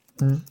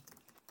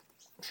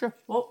 Sure.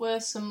 What were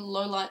some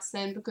lowlights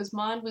then? Because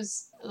mine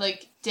was,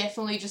 like,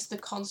 definitely just the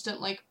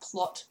constant, like,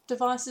 plot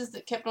devices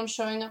that kept on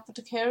showing up for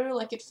Takeru.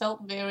 Like, it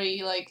felt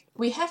very, like,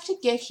 we have to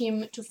get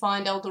him to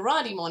find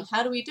Eldoradimon.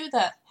 How do we do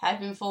that? Have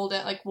him fall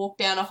down, like, walk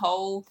down a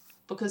hole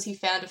because he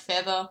found a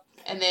feather,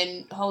 and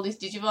then hold his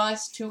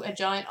Digivice to a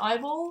giant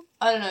eyeball?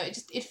 I don't know,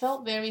 it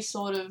felt very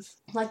sort of,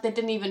 like, they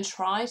didn't even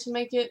try to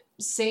make it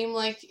seem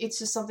like it's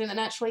just something that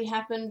naturally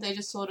happened. They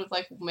just sort of,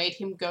 like, made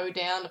him go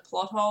down a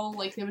plot hole.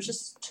 Like, there was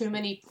just too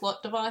many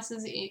plot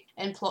devices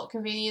and plot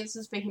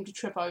conveniences for him to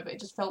trip over.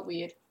 It just felt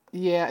weird.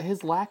 Yeah,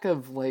 his lack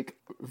of, like,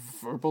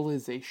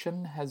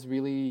 verbalization has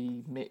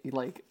really,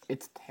 like,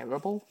 it's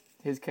terrible.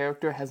 His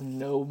character has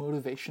no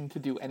motivation to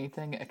do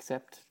anything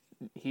except...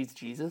 he's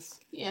Jesus.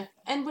 Yeah.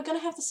 And we're going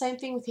to have the same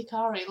thing with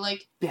Hikari.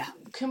 Like,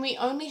 can we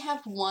only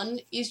have one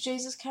is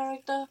Jesus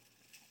character?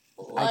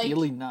 Like,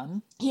 ideally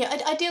none. Yeah,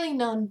 ideally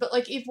none. But,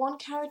 like, if one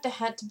character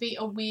had to be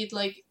a weird,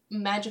 like,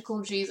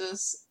 magical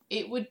Jesus,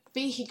 it would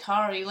be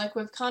Hikari. Like,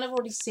 we've kind of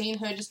already seen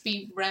her just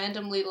be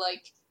randomly,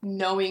 like,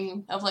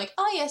 knowing of, like,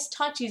 oh yes,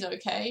 Taichi's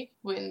okay,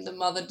 when the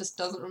mother just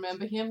doesn't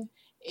remember him.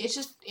 It's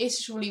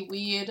just really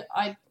weird.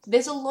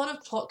 There's a lot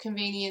of plot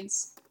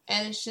convenience,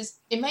 and it's just,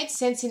 it made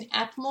sense in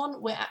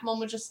Appmon, where Appmon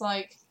was just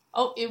like,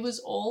 oh, it was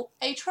all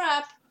a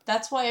trap.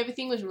 That's why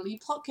everything was really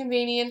plot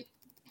convenient.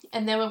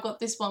 And then we've got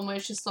this one where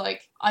it's just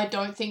like, I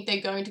don't think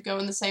they're going to go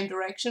in the same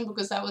direction,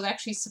 because that was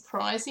actually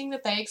surprising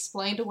that they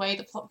explained away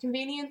the plot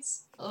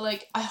convenience.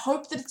 Like, I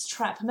hope that it's a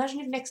trap.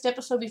 Imagine if next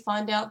episode we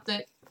find out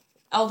that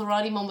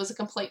Alderadimon was a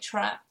complete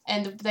trap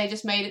and they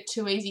just made it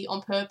too easy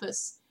on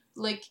purpose.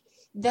 Like,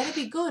 that'd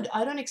be good.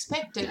 I don't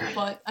expect it,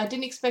 but I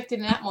didn't expect it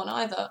in Appmon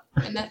either.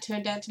 And that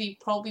turned out to be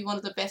probably one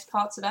of the best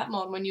parts of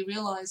Appmon, when you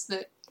realise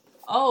that,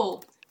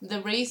 oh,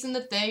 the reason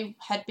that they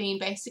had been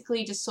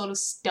basically just sort of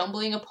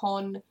stumbling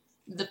upon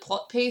the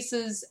plot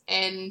pieces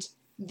and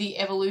the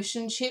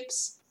evolution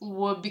chips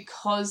were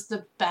because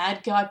the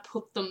bad guy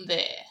put them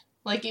there.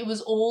 Like, it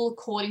was all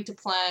according to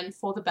plan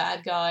for the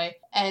bad guy,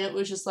 and it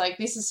was just like,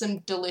 this is some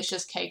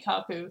delicious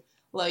keikaku.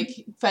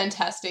 Like,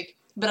 fantastic.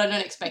 But I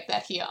don't expect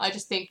that here. I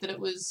just think that it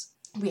was,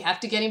 we have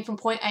to get him from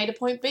point A to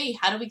point B.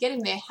 How do we get him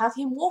there? Have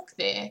him walk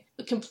there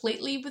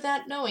completely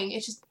without knowing.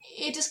 It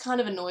just kind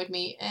of annoyed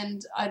me,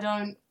 and I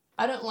don't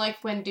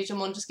like when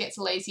Digimon just gets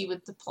lazy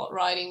with the plot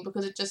writing,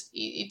 because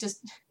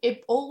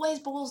it always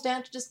boils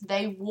down to just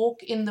they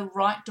walk in the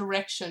right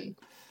direction.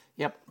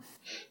 Yep.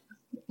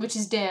 Which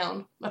is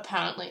down,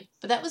 apparently.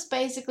 But that was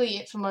basically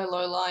it for my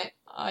low light.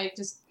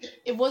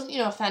 It wasn't,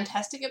 a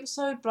fantastic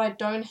episode, but I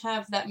don't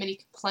have that many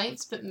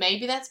complaints. But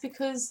maybe that's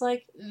because,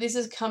 like, this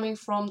is coming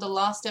from the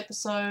last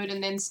episode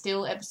and then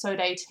still episode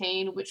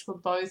 18, which were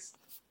both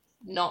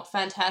not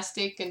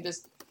fantastic, and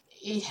just,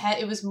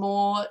 it was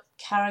more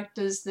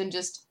characters than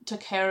just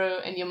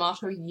Takeru and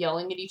Yamato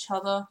yelling at each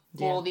other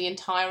for the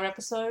entire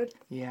episode.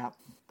 Yeah.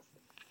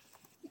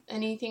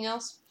 Anything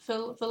else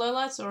for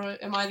lowlights, or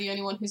am I the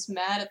only one who's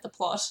mad at the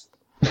plot?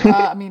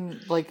 I mean,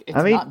 like, it's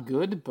not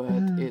good, but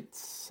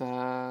it's,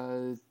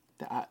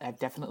 I've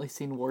definitely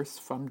seen worse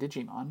from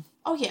Digimon.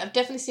 Oh yeah, I've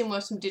definitely seen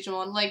worse from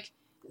Digimon. Like,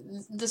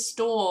 the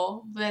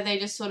store where they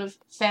just sort of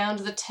found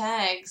the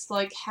tags,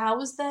 like, how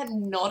was that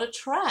not a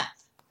trap?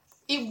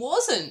 It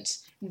wasn't.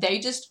 They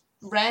just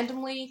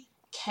randomly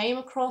came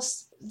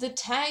across the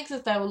tags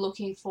that they were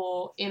looking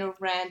for in a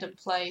random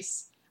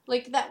place.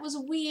 Like, that was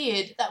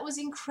weird. That was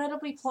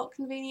incredibly plot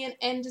convenient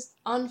and just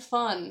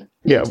unfun.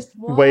 Yeah,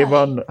 why?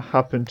 Waymon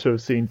happened to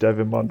have seen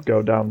Devimon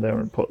go down there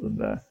and put them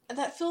there.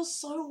 That feels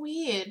so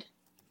weird.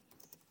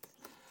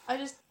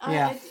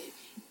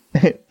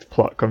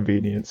 Plot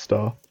convenience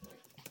store.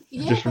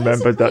 Yeah, Just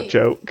remembered that basically.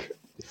 joke.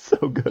 It's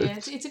so good. Yeah,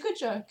 it's a good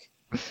joke.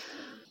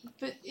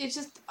 But it's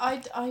just,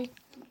 I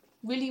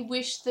really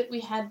wish that we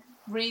had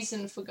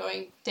reason for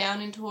going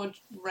down into a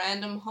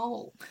random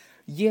hole.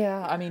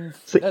 Yeah, I mean,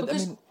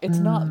 it's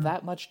not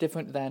that much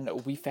different than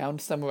we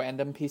found some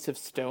random piece of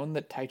stone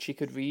that Taichi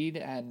could read,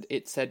 and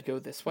it said go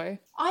this way.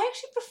 I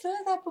actually prefer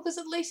that, because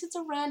at least it's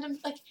a random,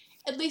 like,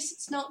 at least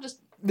it's not just...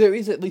 There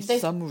is at least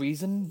some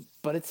reason,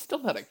 but it's still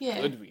not a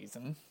good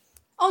reason.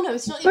 Oh no,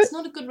 it's not. It's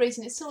not a good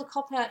reason. It's still a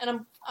cop out, and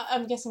I'm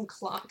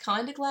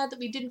kind of glad that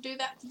we didn't do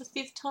that for the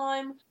 5th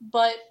time.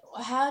 But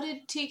how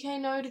did TK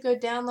know to go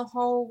down the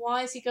hole?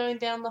 Why is he going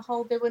down the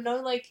hole? There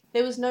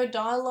was no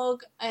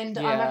dialogue, and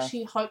I'm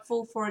actually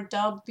hopeful for a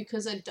dub,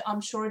 because I'm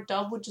sure a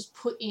dub would just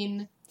put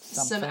in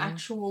some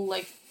actual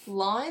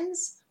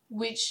lines,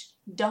 which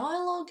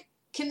dialogue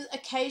can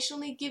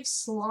occasionally give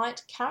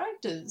slight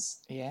characters.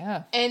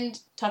 Yeah. And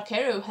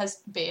Takeru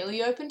has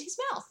barely opened his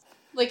mouth.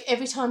 Like,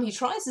 every time he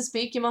tries to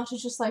speak,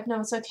 Yamato's just like, no,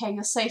 it's okay,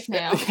 you're safe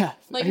now. Yeah.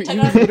 Like,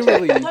 Takeru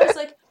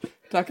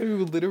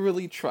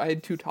literally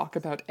tried to talk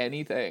about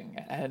anything,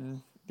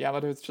 and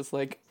Yamato's just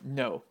like,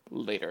 no,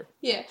 later.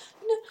 Yeah.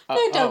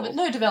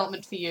 No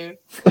development for you.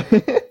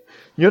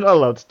 You're not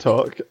allowed to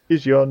talk.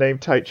 Is your name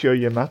Taichio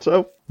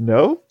Yamato?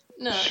 No?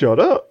 No. Shut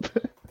up.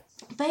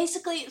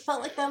 Basically, it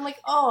felt like I'm like,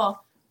 oh,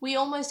 we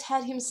almost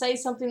had him say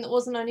something that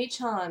wasn't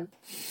Oni-chan.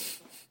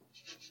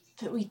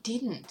 But we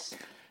didn't.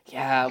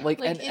 Yeah,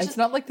 and it's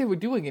not like they were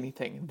doing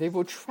anything. They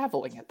were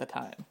traveling at the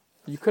time.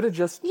 You could have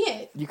just...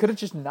 Yeah. You could have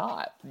just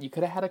not. You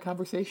could have had a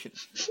conversation.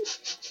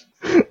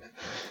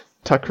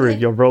 Takeru,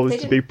 your role is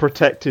to be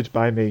protected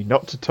by me,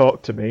 not to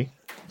talk to me.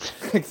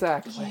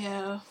 Exactly.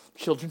 Yeah.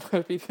 Children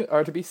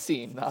are to be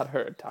seen, not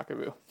heard,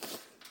 Takeru.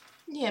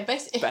 Yeah,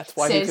 basically. That's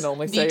why you can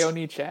only say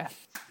Oni-chan.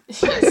 It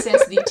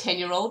says the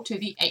 10-year-old to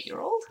the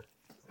 8-year-old.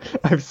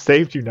 I've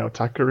saved you now,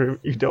 Takeru.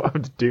 You don't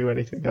have to do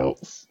anything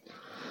else.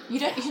 You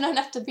don't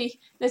have to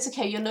be... That's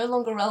okay, you're no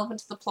longer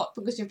relevant to the plot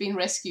because you've been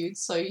rescued,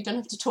 so you don't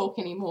have to talk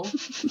anymore.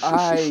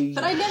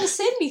 But I never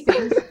said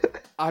anything.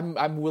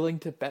 I'm willing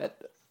to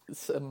bet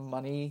some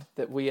money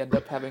that we end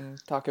up having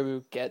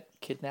Takeru get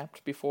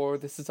kidnapped before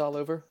this is all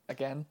over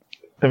again.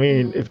 I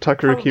mean, if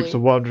Takeru keeps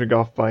wandering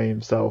off by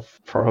himself,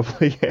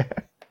 probably, yeah.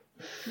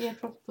 Yeah,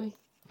 probably.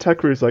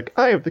 Takeru's like,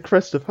 I have the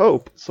crest of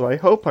hope, so I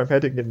hope I'm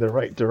heading in the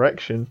right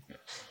direction.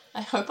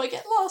 I hope I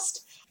get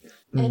lost.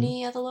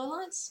 Any other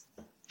lowlights?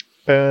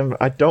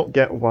 I don't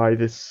get why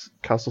this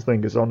castle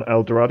thing is on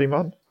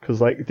Eldoradimon,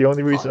 because like the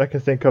only reason I can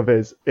think of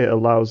is it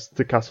allows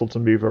the castle to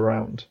move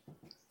around.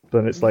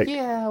 Then it's like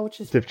Yeah,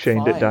 which is they've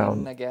chained it fine,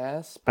 down. I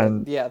guess. But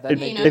And yeah, then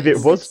they know, if it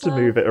it's- was it's, to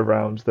move it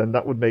around, then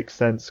that would make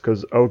sense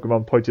because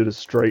Ogremon pointed a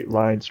straight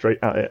line straight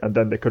at it, and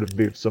then they could have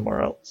moved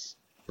somewhere else.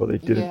 But they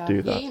didn't Yeah.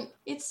 do that. Yeah,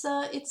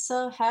 it's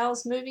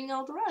Howl's moving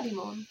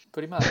Eldoradimon.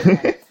 pretty much.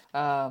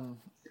 Yeah.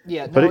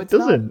 Yeah, But no, it it's not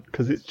doesn't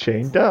because it's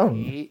chained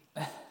down. great.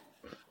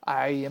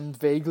 I am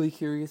vaguely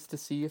curious to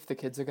see if the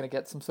kids are going to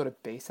get some sort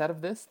of base out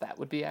of this. That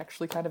would be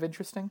actually kind of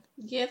interesting.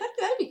 Yeah,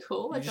 that'd be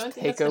cool. I You don't just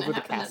think take that's over gonna the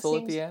happen. castle that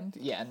at seems, the end.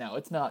 Yeah, no,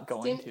 it's not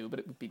going Seem- to, but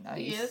it would be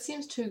nice. Yeah, that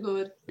seems too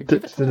good.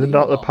 Give it to They're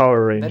not the Leomon,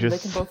 Power Then Rangers. they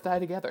can both die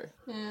together.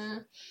 Yeah.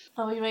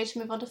 Are we ready to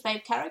move on to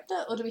fave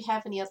character, or do we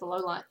have any other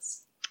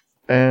lowlights?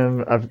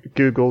 I've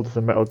googled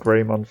the Metal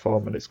Greymon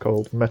form, and it's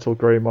called Metal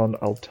Greymon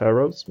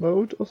Alteros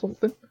mode or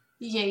something.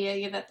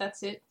 Yeah.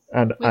 That's it.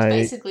 And Which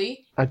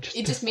basically I just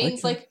it just dislike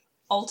means him. like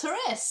Alter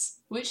S,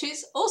 which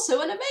is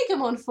also an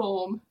Omegamon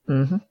form.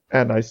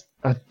 And I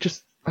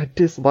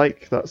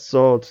dislike that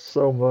sword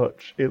so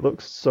much. It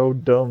looks so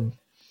dumb.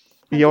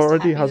 I'm He just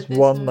already happy has that there's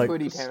one no- like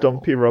Pretty terrible.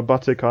 stumpy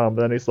robotic arm,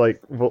 then he's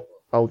like, well,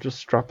 I'll just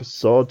strap a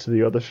sword to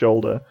the other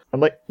shoulder. I'm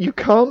like, you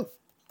can't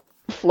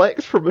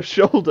flex from a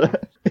shoulder.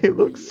 It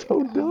looks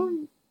so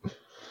dumb.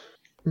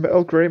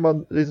 Metal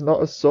Greymon is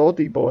not a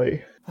swordy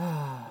boy.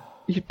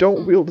 You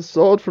don't wield a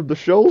sword from the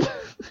shoulder.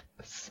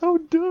 So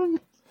dumb.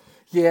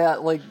 Yeah,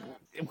 like,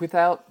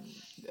 without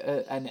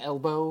an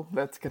elbow,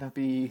 that's going to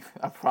be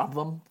a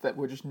problem that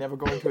we're just never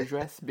going to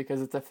address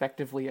because it's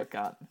effectively a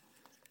gun.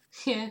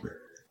 Yeah,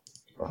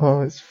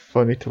 Oh, it's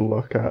funny to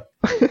look at.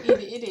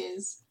 it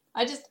is.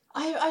 I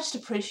just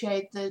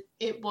appreciate that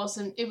it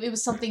wasn't. It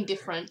was something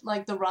different.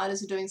 Like the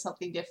writers are doing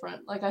something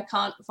different. Like I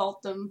can't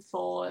fault them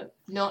for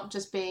not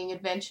just being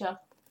adventure.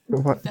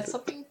 What? That's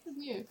something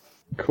new.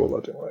 Cool, I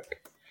don't like.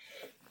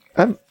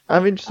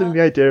 I'm interested in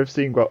the idea of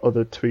seeing what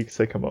other tweaks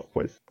they come up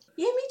with.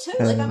 Yeah, me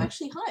too. Like I'm Um,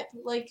 actually hyped.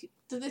 Like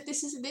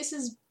this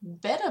is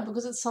better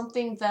because it's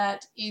something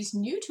that is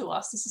new to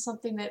us. This is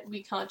something that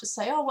we can't just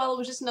say, oh well, it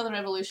was just another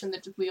evolution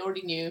that we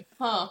already knew,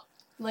 huh?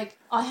 Like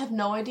I have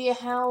no idea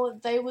how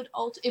they would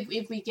alter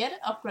if we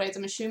get upgrades.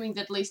 I'm assuming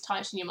that at least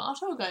Taichi and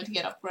Yamato are going to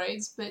get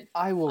upgrades, but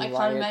I will I can't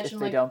riot if imagine,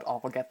 they like- don't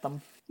all get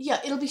them. yeah,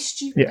 it'll be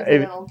stupid Yeah, if they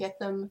if- don't all get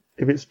them.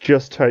 If it's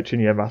just Taichi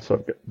and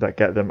Yamato that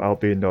get them, I'll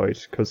be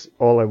annoyed because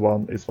all I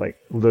want is like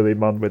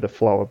Lilymon with a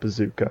flower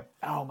bazooka.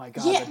 Oh my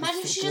god, Yeah, that'd be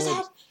imagine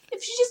so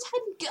if she just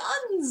had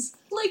guns.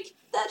 Like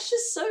that's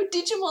just so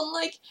Digimon.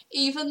 Like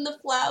even the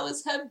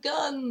flowers have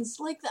guns.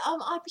 Like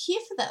I'm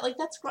here for that. Like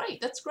that's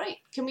great. That's great.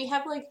 Can we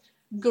have like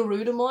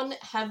Garudamon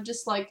have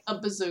just like a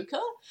bazooka?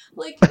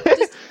 Like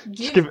just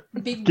give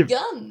big give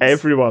guns.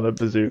 Everyone a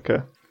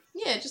bazooka.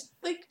 Yeah, just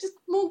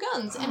more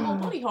guns and more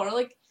body horror.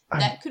 Like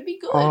that could be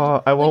good.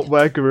 Oh, I want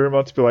Were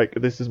Garurumon to be like,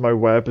 this is my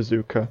Were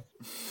bazooka.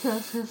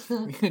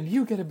 And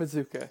you get a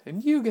bazooka,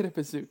 and you get a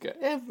bazooka.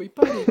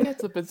 Everybody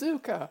gets a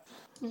bazooka.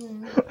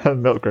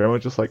 And Milk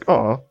Greymon's just like,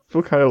 oh, I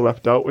feel kind of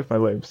left out with my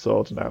lame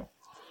sword now.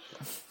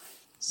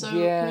 So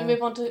Yeah. can we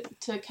move on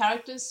to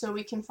characters so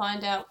we can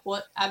find out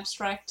what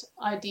abstract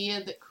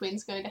idea that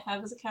Quinn's going to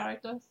have as a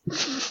character?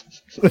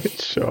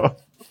 Sure.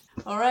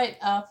 Alright,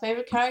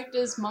 favourite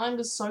characters. Mine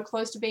was so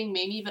close to being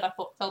Mimi, but I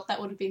felt that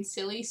would have been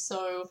silly,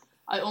 so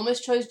I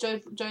almost chose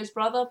Joe's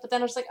brother, but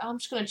then I was like, I'm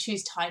just going to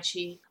choose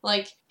Taichi.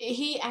 Like,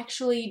 he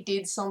actually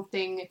did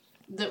something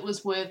that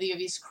was worthy of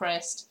his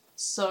crest.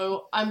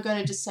 So I'm going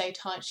to just say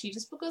Taichi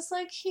just because,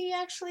 like, he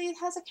actually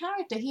has a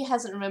character. He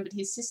hasn't remembered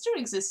his sister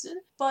existed,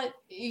 but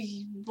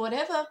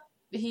whatever.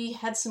 He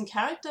had some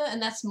character,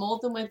 and that's more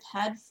than we've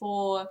had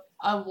for,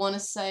 I want to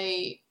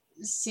say,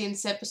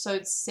 since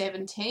episode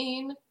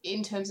 17,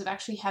 in terms of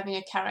actually having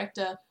a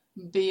character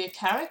be a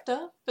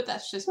character. But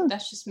that's just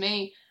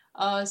me.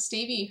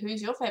 Stevie,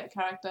 who's your favourite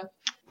character?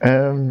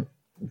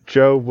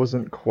 Joe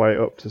wasn't quite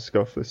up to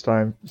scuff this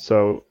time,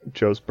 so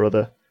Joe's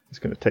brother is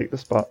going to take the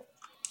spot.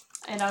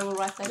 And I will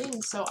write that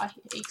in, so I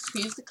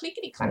excuse the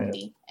clickety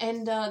clackety.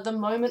 And the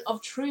moment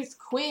of truth,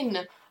 Quinn.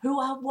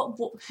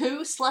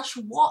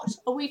 Who/what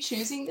are we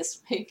choosing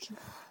this week?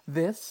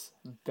 This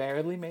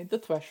barely made the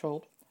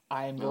threshold.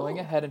 I am going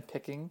Oh. ahead and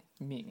picking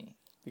Mimi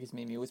because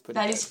Mimi was pretty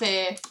That good. is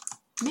fair.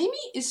 Mimi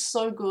is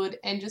so good,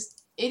 and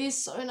just it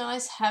is so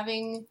nice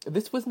having.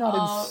 This was not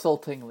Uh,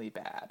 insultingly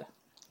bad.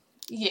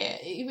 Yeah,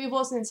 it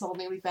wasn't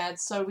insultingly bad,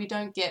 so we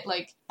don't get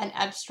like an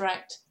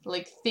abstract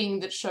like thing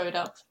that showed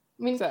up.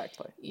 I mean,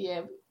 Exactly.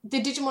 yeah,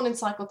 the Digimon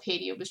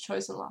Encyclopedia was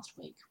chosen last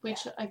week,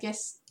 which I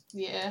guess,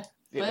 yeah,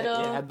 but It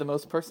had the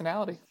most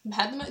personality.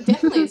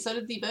 definitely. So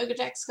did the Burger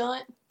Jack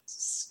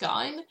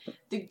Skine,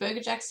 the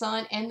Burger Jack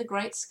Sign, and the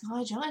Great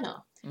Sky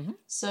Gina. Mhm.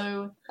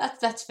 So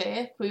that's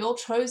fair. We all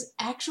chose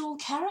actual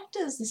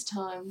characters this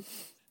time.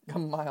 A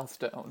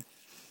milestone.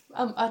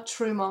 A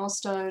true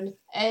milestone.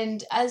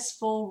 And as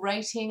for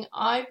rating,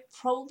 I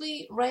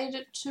probably rated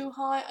it too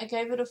high. I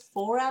gave it a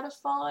 4 out of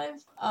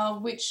 5,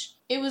 which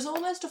it was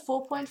almost a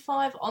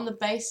 4.5 on the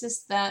basis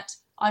that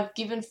I've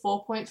given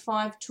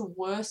 4.5 to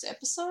worse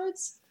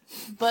episodes.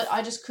 but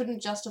I just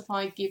couldn't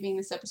justify giving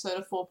this episode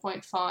a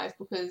 4.5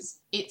 because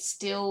it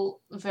still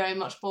very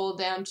much boiled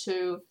down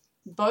to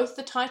both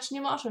the Taichi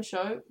Yamato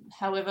show,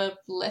 however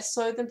less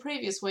so than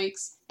previous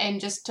weeks, and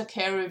just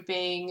Takeru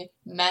being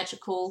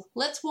magical.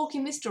 Let's walk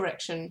in this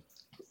direction.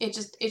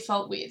 It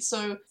felt weird.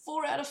 So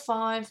 4 out of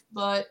 5,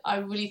 but I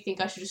really think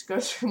I should just go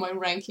through my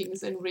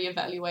rankings and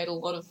reevaluate a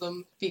lot of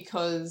them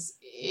because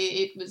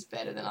it was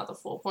better than other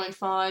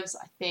 4.5s,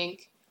 I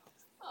think.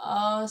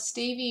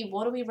 Stevie,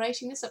 what are we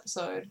rating this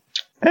episode?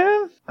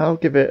 I'll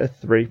give it a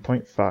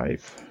 3.5.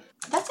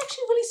 That's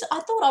actually really... I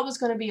thought I was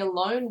going to be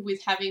alone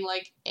with having,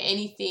 like,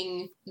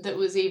 anything that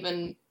was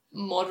even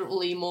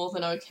moderately more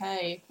than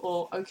okay,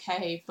 or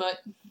okay, but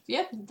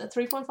yeah, the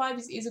 3.5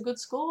 is a good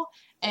score.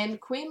 And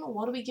Quinn,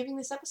 what are we giving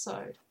this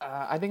episode?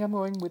 I think I'm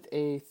going with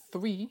a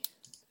 3,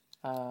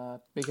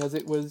 because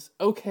it was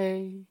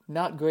okay,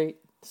 not great,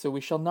 so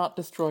we shall not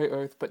destroy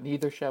Earth, but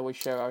neither shall we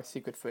share our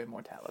secret for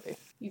immortality.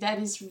 That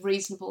is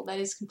reasonable. That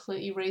is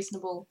completely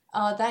reasonable.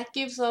 That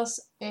gives us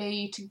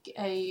a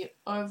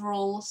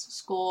overall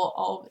score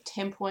of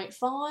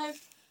 10.5,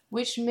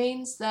 which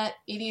means that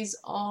it's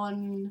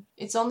on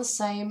the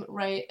same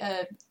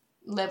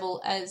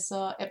level as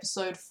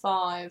episode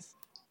 5,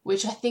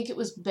 which I think it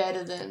was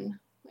better than.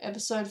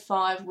 Episode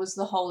 5 was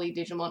the Holy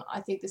Digimon.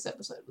 I think this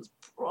episode was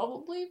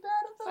probably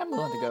better than I'm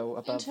willing to go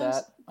above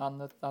that on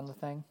the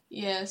thing.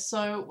 Yeah,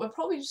 so we're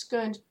probably just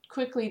going to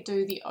quickly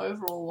do the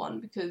overall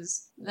one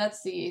because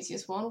that's the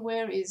easiest one.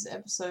 Where is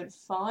episode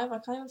 5?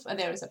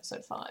 There is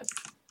episode 5.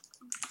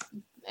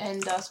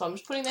 And so I'm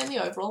just putting that in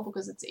the overall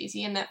because it's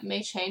easy and that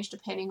may change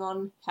depending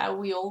on how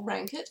we all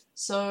rank it.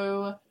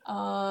 So,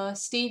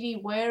 Stevie,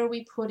 where are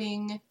we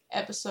putting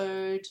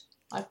episode,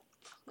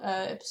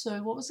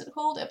 what was it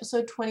called?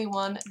 Episode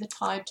 21, the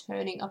Tide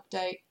Turning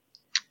Update.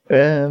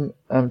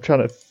 I'm trying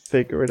to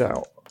figure it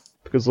out.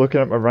 Because looking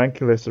at my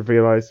ranking list, I've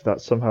realised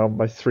that somehow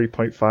my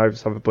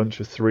 3.5s have a bunch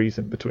of 3s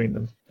in between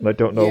them. And I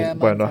don't know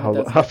when or how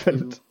that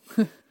happened.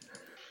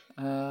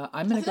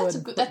 I'm going to go ahead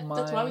and put mine...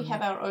 That's why we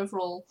have our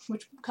overall,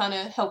 which kind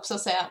of helps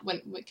us out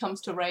when it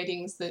comes to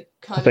ratings that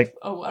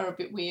are a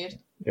bit weird.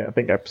 Yeah, I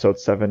think episode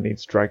 7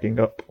 needs dragging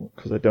up,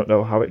 because I don't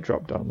know how it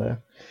dropped down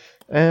there.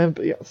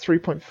 But yeah,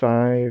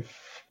 3.5.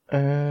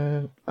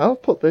 I'll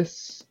put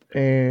this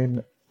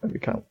in, let me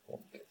count,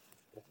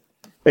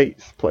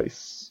 8th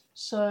place.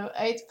 So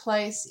 8th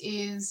place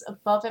is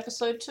above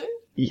episode 2?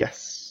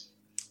 Yes.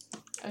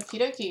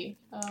 Okie dokie.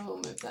 We'll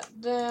move that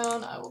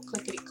down. I will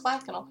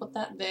clickety-clack and I'll put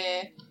that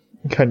there.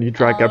 Can you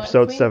drag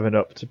episode 7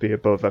 up to be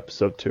above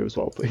episode 2 as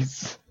well,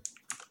 please?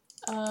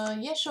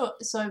 Yeah, sure.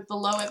 So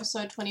below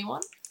episode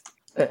 21?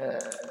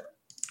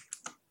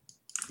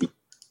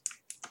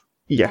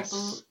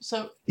 Yes.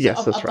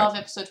 Yes, that's above right.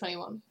 episode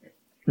 21?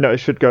 No, it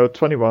should go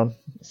 21,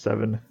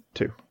 7,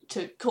 2.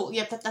 2. Cool.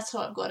 Yeah, that's how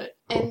I've got it.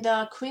 Cool.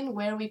 And Quinn,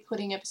 where are we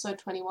putting episode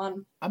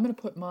 21? I'm going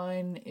to put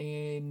mine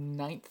in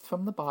 9th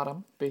from the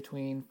bottom,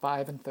 between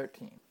 5 and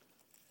 13.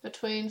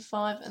 Between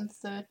 5 and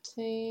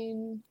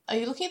 13. Are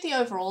you looking at the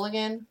overall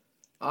again?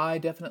 I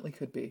definitely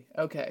could be.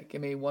 Okay,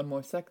 give me one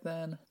more sec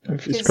then.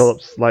 If you scroll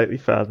up slightly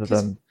further,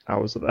 then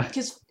ours are there.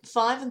 Because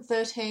 5 and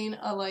 13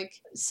 are like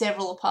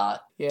several apart.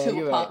 Yeah,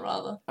 2 apart,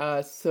 right.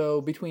 rather.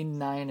 So between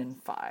 9 and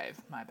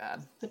 5, my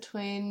bad.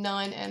 Between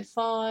 9 and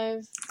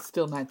 5.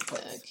 Still 9th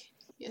place. Okay.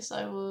 Yes,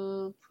 I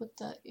will put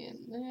that in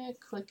there.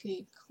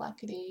 Clickety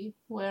clackety.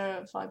 Where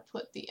have I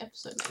put the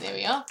episode? There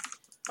we are.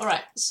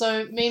 Alright,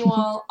 so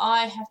meanwhile,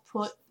 I have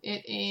put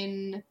it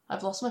in...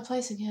 I've lost my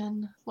place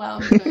again. Wow,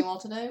 I'm doing well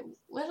today.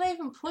 Where did I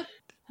even put...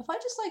 Have I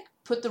just,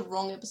 put the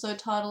wrong episode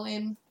title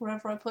in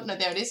wherever I put... No,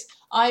 there it is.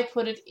 I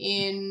put it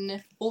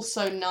in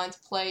also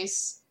 9th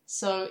place.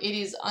 So it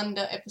is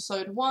under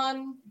episode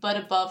 1, but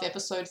above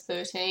episode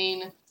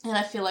 13. And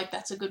I feel like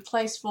that's a good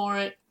place for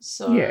it.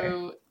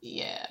 So,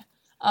 yeah.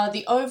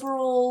 The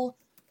overall,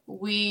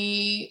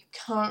 we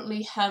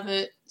currently have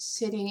it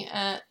sitting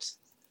at...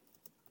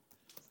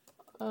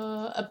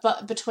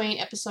 between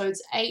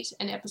episodes 8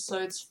 and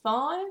episodes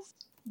 5.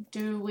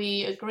 Do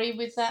we agree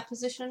with that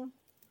position?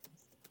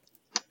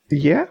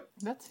 Yeah.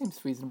 That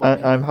seems reasonable.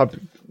 I'm happy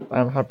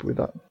with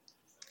that.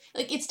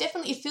 It's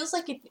definitely, it feels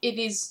like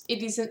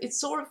it's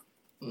sort of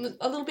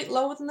a little bit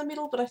lower than the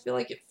middle, but I feel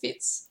like it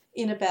fits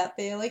in about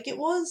there. It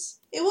was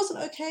an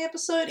okay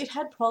episode. It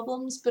had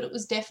problems, but it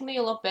was definitely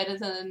a lot better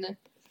than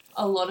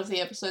a lot of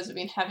the episodes we've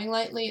been having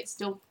lately. It's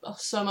still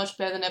so much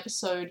better than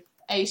episode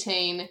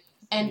 18.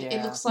 And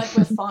it looks like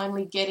we're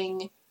finally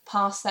getting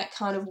past that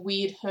kind of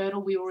weird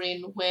hurdle we were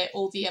in where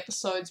all the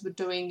episodes were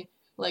doing,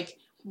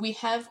 we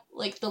have,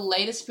 the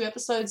latest few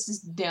episodes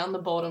just down the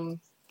bottom.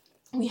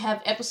 We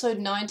have episode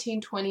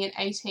 19, 20, and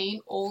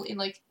 18 all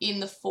in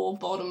the 4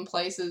 bottom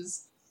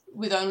places,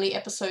 with only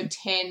episode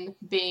 10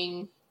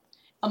 being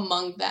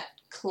among that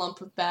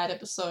clump of bad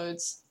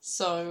episodes.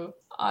 So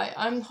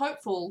I'm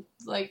hopeful.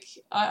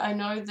 I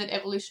know that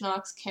evolution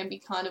arcs can be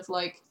kind of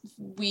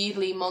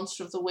weirdly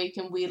monster of the week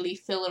and weirdly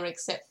filler,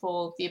 except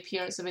for the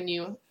appearance of a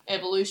new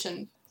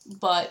evolution.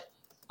 But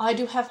I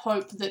do have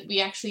hope that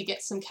we actually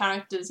get some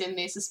characters in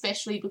this,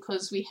 especially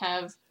because we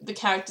have the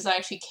characters I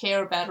actually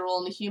care about are all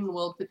in the human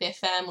world with their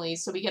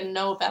families, so we get to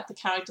know about the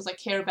characters I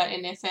care about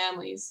in their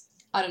families.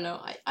 I don't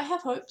know. I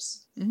have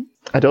hopes. Mm-hmm.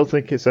 I don't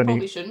think it's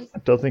Probably shouldn't. I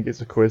don't think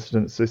it's a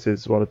coincidence. This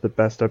is one of the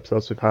best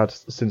episodes we've had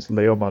since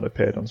Leomon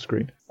appeared on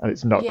screen, and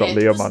it's not got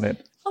Leomon in.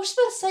 I was just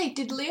about to say,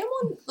 did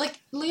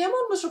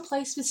Leomon was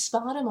replaced with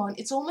Spartamon.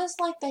 It's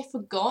almost like they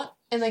forgot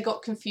and they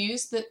got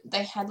confused that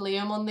they had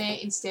Leomon there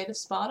instead of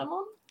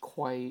Spartamon.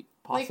 Quite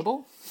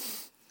possible.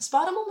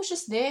 Spartamon was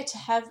just there to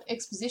have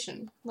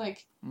exposition,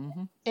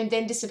 mm-hmm. and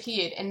then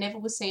disappeared and never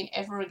was seen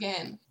ever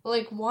again.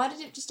 Why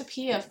did it just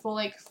appear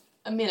for,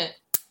 a minute?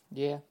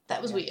 Yeah.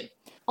 That was weird.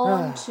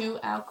 On to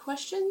our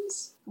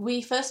questions.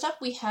 First up,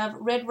 we have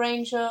Red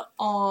Ranger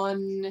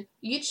on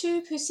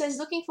YouTube, who says,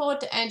 looking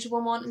forward to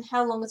Angemon and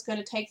how long it's going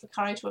to take for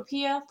Kari to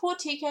appear. Poor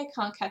TK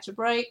can't catch a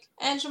break.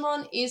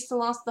 Angemon is the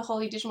last of the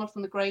Holy Digimon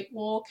from the Great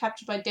War,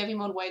 captured by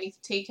Devimon waiting for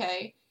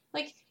TK.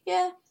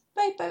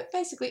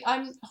 Basically,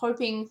 I'm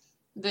hoping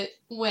that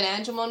when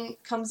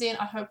Angemon comes in,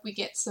 I hope we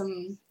get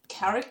some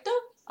character.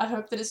 I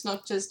hope that it's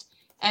not just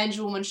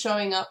Angelwoman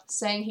showing up,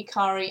 saying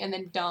Hikari, and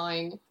then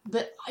dying.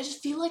 But I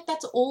just feel like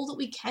that's all that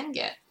we can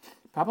get.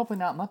 Probably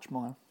not much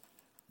more.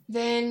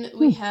 Then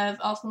we have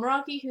Alpha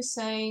Meraki, who's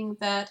saying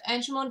that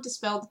Angemon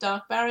dispelled the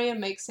Dark Barrier,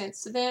 makes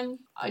sense to them.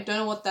 I don't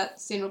know what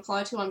that's in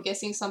reply to, I'm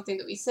guessing something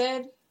that we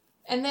said.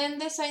 And then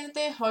they're saying that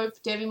they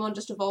hope Devimon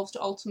just evolves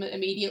to Ultimate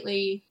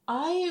immediately.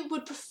 I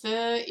would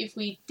prefer if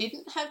we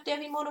didn't have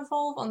Devimon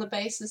evolve, on the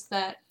basis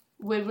that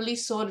we're really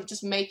sort of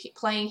just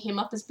playing him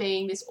up as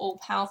being this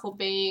all-powerful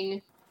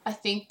being. I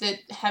think that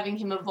having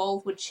him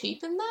evolve would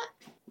cheapen that.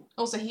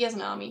 Also, he has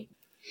an army.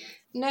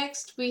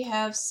 Next, we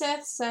have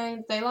Seth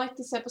saying they like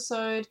this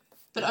episode,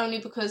 but only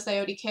because they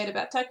already cared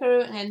about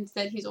Takeru and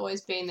that he's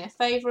always been their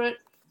favourite,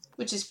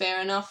 which is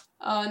fair enough.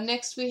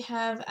 Next, we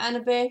have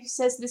Annabelle, who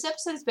says this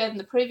episode is better than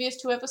the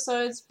previous 2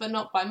 episodes, but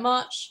not by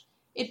much.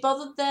 It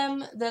bothered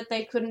them that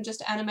they couldn't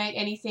just animate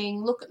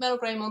anything. Look at Metal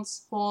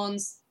Greymon's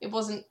horns. It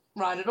wasn't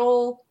right at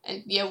all.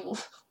 And yeah, we'll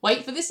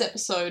wait for this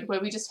episode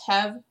where we just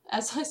have,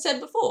 as I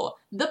said before,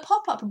 the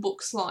pop-up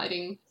book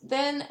sliding.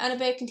 Then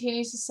Annabelle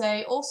continues to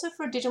say, also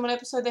for a Digimon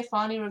episode, they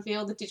finally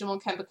revealed that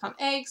Digimon can become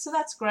eggs, so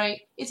that's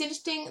great. It's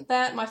interesting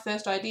that my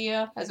first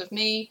idea, as of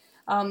me,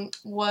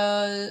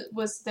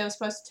 was they were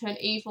supposed to turn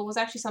evil, was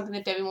actually something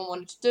that Devimon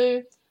wanted to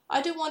do.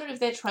 I do wonder if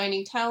they're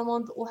training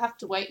Tailmon, but we'll have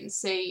to wait and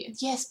see. And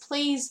yes,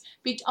 please,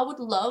 I would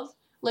love,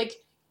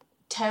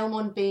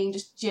 Tailmon being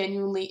just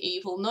genuinely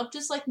evil, not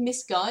just,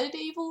 misguided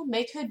evil.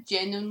 Make her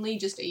genuinely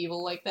just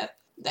evil,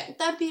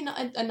 that'd be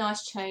a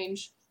nice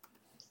change.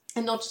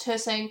 And not just her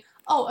saying,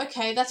 oh,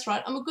 okay, that's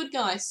right, I'm a good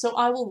guy, so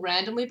I will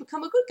randomly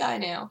become a good guy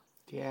now.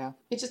 Yeah.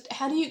 It's just,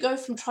 how do you go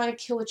from trying to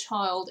kill a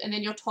child and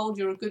then you're told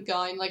you're a good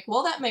guy and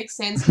well, that makes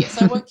sense, yes,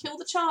 I won't kill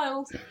the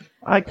child.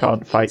 I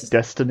can't fight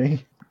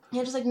destiny.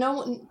 Yeah, just no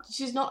one,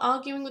 she's not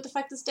arguing with the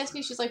fact that it's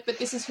destiny, she's but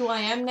this is who I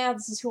am now,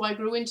 this is who I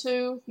grew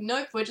into.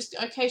 Nope, we're just,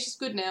 okay, she's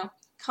good now.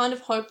 Kind of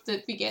hope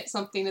that we get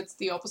something that's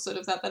the opposite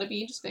of that, that'd be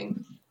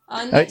interesting.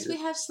 Next we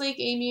have Sleek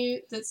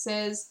Emu that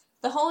says,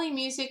 the holy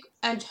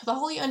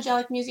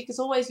angelic music is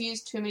always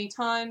used too many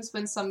times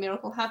when some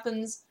miracle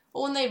happens,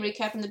 or when they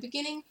recap in the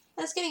beginning,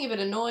 and it's getting a bit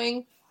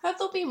annoying. Hope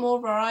there'll be more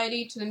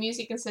variety to the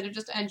music instead of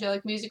just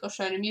angelic music or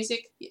shonen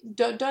music.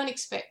 Don't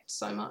expect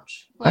so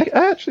much. I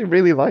actually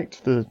really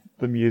liked the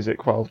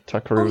music while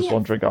Takeru was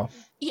wandering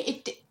off. Yeah,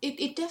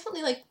 it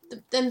definitely,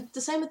 and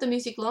the same with the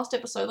music last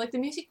episode. The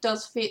music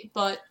does fit,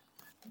 but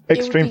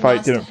Extreme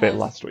Fight didn't fit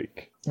last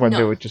week when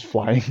they were just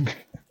flying.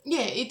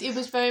 Yeah, it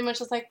was very much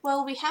just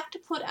well, we have to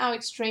put our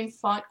Extreme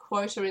Fight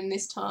quota in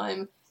this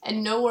time,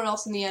 and nowhere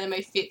else in the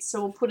anime fits,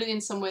 so we'll put it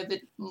in somewhere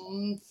that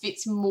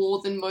fits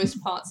more than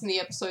most parts in the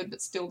episode,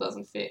 but still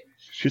doesn't fit.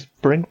 Just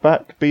bring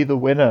back Be the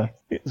Winner.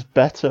 It's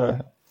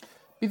better.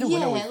 Be the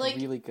Winner was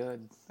really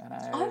good. And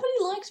I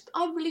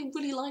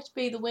really liked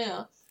Be the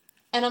Winner.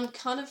 And I'm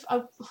kind of,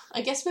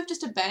 I guess we've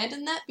just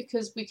abandoned that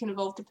because we can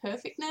evolve to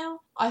Perfect now.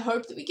 I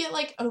hope that we get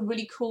a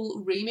really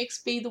cool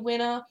remix Be the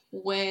Winner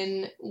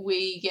when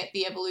we get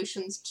the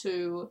evolutions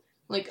to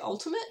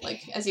Ultimate,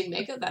 as in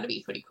Mega. That'd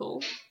be pretty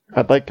cool.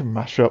 I'd like a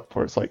mashup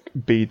where it's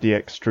Be the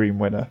Extreme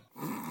Winner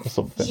or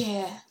something.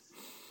 Yeah.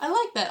 I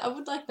like that. I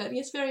would like that.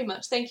 Yes, very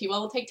much. Thank you. I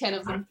will take 10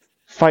 of them.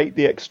 Fight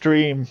the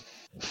Extreme.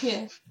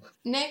 Yeah.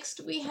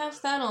 Next, we have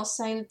Thanos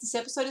saying that this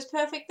episode is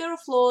perfect. There are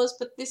flaws,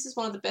 but this is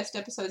one of the best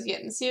episodes yet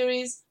in the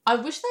series. I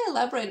wish they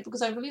elaborated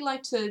because I'd really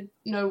like to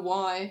know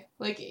why.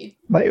 It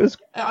was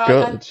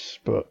good,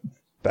 but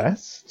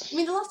best? I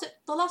mean,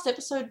 the last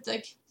episode,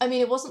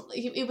 it wasn't,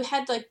 it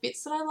had,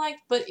 bits that I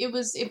liked, but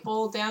it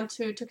boiled down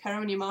to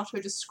Takeru and Yamato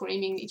just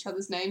screaming each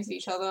other's names at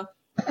each other.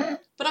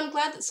 But I'm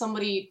glad that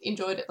somebody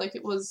enjoyed it.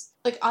 It was,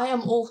 I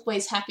am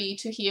always happy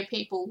to hear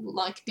people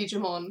like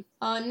Digimon.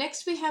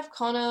 Next we have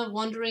Connor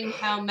wondering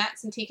how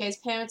Matt's and TK's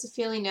parents are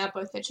feeling now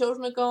both their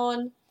children are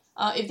gone.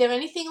 If they're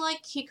anything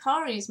like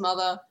Hikari's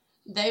mother,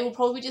 they will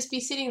probably just be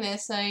sitting there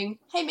saying,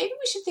 hey, maybe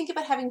we should think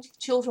about having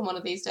children one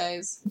of these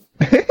days.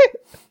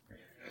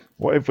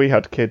 What if we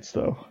had kids,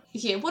 though?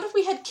 Yeah, what if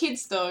we had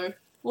kids, though?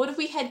 What if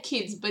we had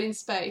kids, but in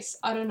space?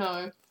 I don't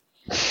know.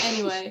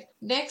 Anyway,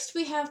 next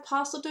we have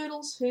Pastel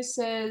Doodles, who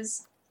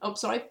says... Oh,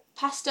 sorry,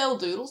 Pastel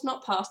Doodles,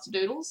 not Pastor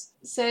Doodles,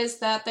 says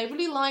that they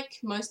really like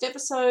most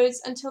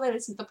episodes until they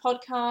listen to the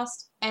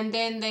podcast, and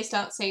then they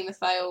start seeing the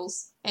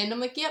fails. And I'm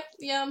like,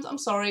 I'm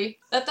sorry.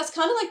 That's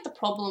kind of like the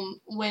problem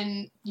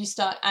when you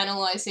start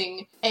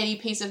analysing any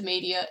piece of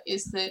media,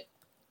 is that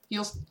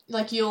you'll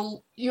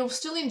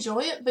still enjoy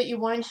it, but you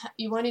won't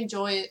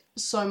enjoy it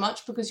so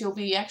much because you'll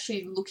be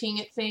actually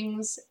looking at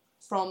things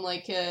from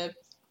like a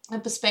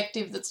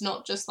perspective that's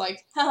not just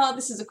like, haha,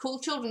 this is a cool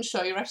children's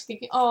show. You're actually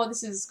thinking, oh,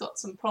 this has got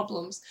some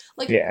problems.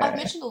 Like, Yeah. I've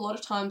mentioned a lot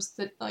of times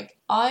that, like,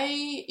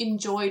 I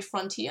enjoyed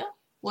Frontier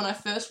when I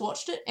first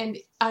watched it, and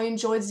I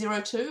enjoyed Zero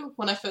Two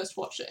when I first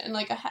watched it. And,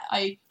 like,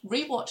 I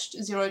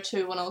rewatched Zero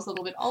Two when I was a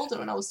little bit older,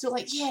 and I was still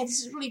like, yeah,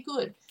 this is really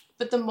good.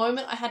 But the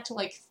moment I had to,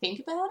 like, think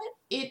about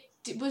it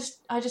was,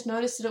 I just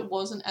noticed that it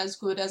wasn't as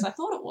good as I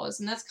thought it was.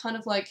 And that's kind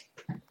of, like,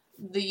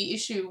 the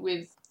issue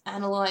with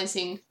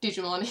analysing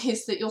Digimon,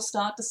 is that you'll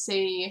start to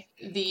see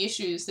the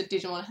issues that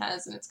Digimon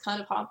has, and it's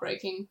kind of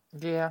heartbreaking.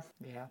 Yeah.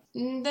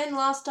 And then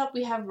last up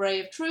we have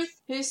Ray of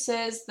Truth, who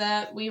says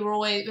that we're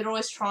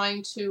always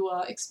trying to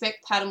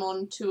expect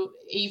Patamon to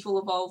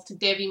evolve to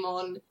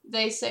Devimon.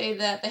 They say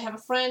that they have a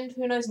friend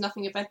who knows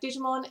nothing about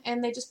Digimon,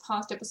 and they just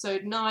passed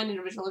episode 9 in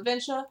Original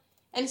Adventure,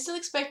 and is still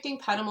expecting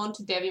Patamon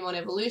to Devimon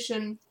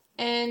evolution.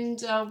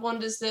 And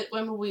wonders that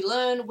when will we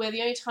learn, where the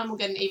only time we'll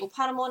get an evil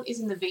Patamon is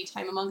in the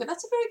V-Tamer manga.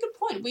 That's a very good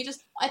point.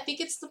 I think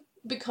it's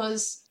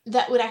because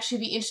that would actually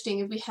be interesting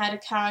if we had a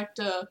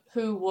character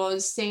who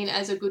was seen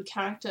as a good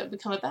character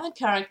become a bad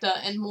character,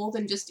 and more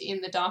than just in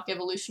the Dark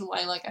Evolution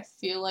way. Like, I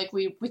feel like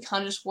we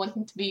kind of just want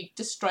him to be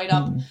just straight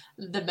up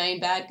the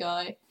main bad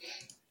guy.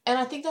 And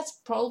I think that's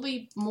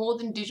probably more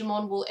than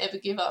Digimon will ever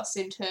give us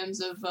in terms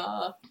of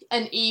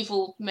an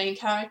evil main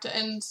character.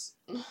 And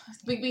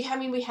we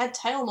had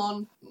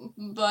Tailmon,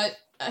 but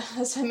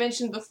as I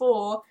mentioned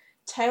before,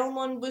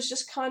 Tailmon was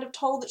just kind of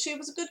told that she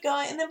was a good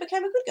guy and then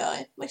became a good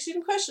guy. Like, she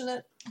didn't question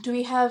it. Do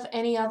we have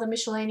any other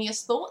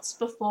miscellaneous thoughts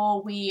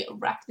before we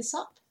wrap this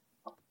up?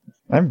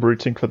 I'm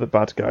rooting for the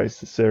bad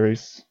guys, the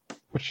series,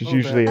 which is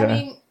usually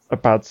a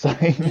bad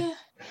sign. Yeah.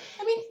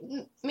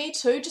 Me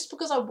too, just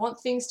because I want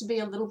things to be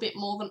a little bit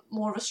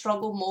more of a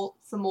struggle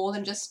for more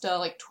than just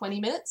like 20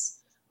 minutes.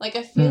 Like,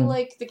 I feel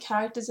like the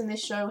characters in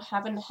this show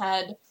haven't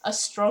had a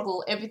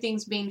struggle.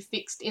 Everything's been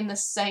fixed in the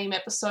same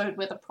episode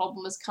where the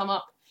problem has come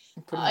up.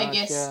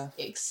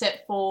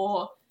 Except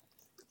for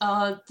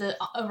the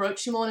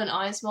Orochimon and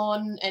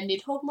Aizmon and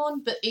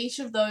Nidhoggmon, but each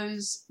of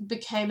those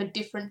became a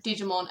different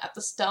Digimon at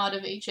the start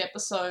of each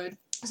episode.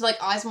 So, like,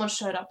 Aizmon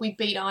showed up, we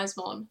beat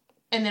Aizmon.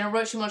 And then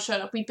Orochimon showed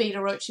up, we beat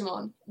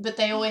Orochimon. But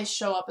they always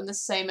show up in the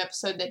same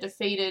episode they're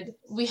defeated.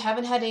 We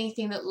haven't had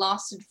anything that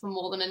lasted for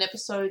more than an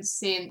episode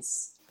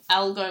since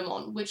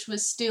Algomon, which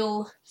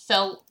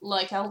felt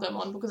like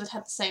Algomon because it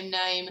had the same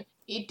name.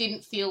 It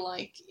didn't feel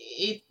like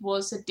it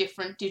was a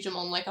different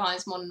Digimon like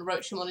Aizmon and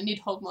Orochimon and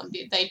Nidhoggmon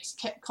did. They just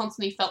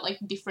constantly felt like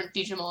different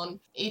Digimon.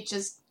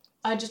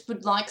 I just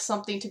would like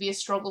something to be a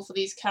struggle for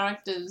these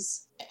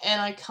characters. And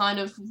I kind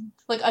of,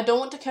 like, I don't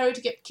want Takeru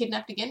to get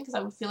kidnapped again because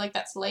I would feel like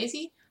that's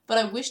lazy. But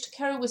I wish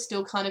Takeru was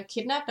still kind of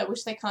kidnapped. I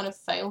wish they kind of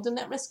failed in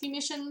that rescue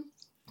mission.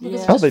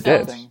 Oh, they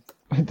did.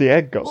 The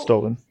egg got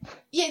stolen.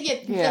 Yeah,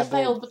 they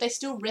failed, but they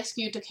still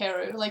rescued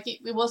Takeru. Like,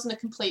 it wasn't a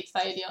complete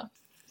failure.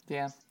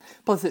 Yeah.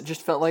 Plus, it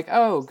just felt like,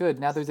 oh, good,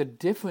 now there's a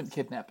different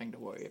kidnapping to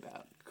worry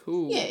about.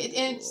 Cool. Yeah,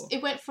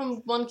 it went from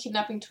one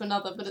kidnapping to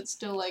another, but it's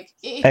still like,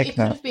 it could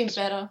have been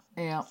better.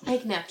 Yeah.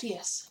 Egg-napped,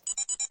 yes.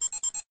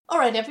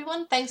 Alright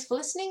everyone, thanks for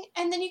listening,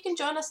 and then you can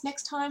join us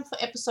next time for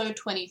episode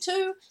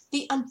 22,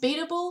 The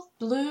Unbeatable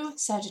Blue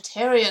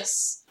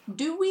Sagittarius.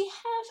 Do we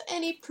have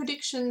any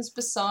predictions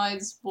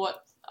besides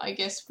what I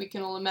guess we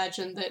can all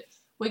imagine, that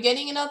we're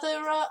getting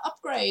another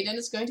upgrade and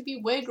it's going to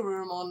be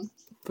Wegurumon?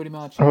 Pretty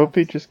much. I hope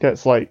he just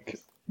gets, like,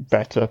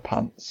 better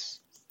pants.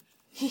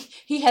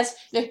 He has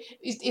no.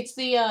 It's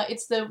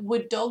the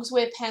would dogs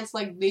wear pants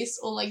like this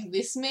or like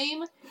this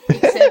meme,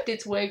 except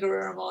it's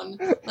Wegurumon.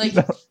 Like,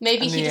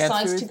 maybe he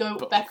decides to go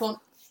back on.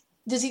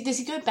 Does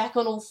he go back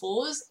on all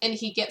fours and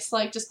he gets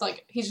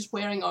he's just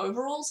wearing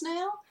overalls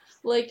now?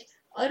 Like,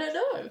 I don't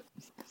know.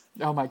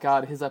 Oh my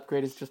god, his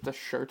upgrade is just a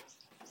shirt.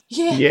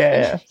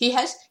 Yeah. He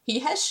has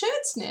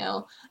shirts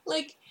now.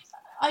 Like,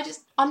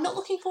 I'm not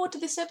looking forward to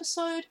this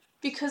episode,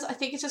 because I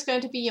think it's just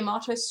going to be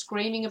Yamato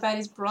screaming about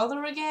his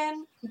brother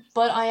again.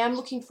 But I am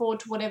looking forward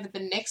to whatever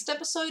the next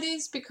episode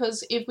is,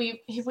 because if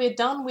we're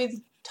done with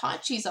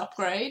Taichi's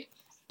upgrade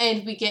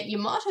and we get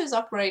Yamato's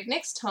upgrade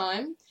next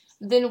time,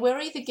 then we're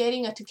either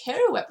getting a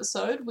Takeru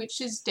episode,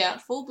 which is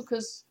doubtful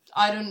because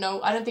I don't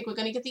know. I don't think we're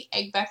going to get the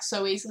egg back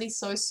so easily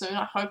so soon.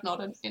 I hope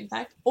not, in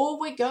fact. Or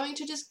we're going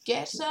to just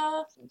get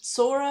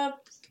Sora,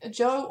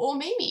 Joe, or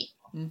Mimi.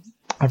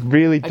 I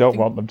really don't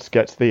want them to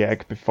get to the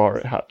egg before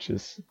it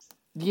hatches.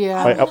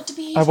 Yeah,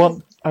 I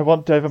want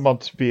Devimon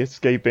to be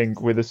escaping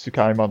with a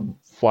Tsukaimon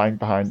flying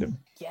behind him.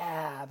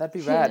 Yeah, that'd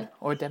be rad.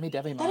 Or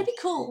Devimon. That'd be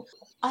cool.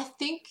 I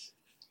think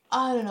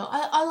I don't know.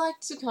 I like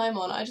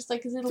Tsukaimon. I just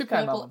like his little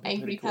Tsukaimon purple would be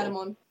angry pretty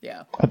cool. Patamon.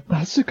 Yeah.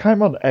 Has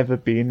Tsukaimon ever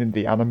been in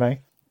the anime?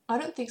 I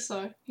don't think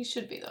so. He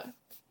should be though.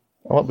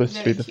 I want this to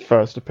be Very the cute.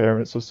 first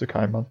appearance of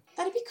Tsukaimon.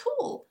 That'd be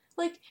cool.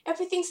 Like,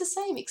 everything's the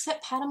same,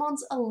 except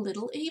Patamon's a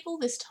little evil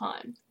this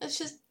time. It's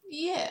just,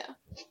 yeah.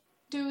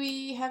 Do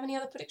we have any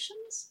other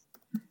predictions?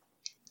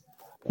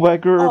 Where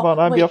Gurumon,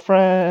 I'm wait. your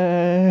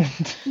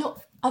friend. No,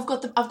 I've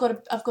got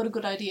a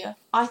good idea.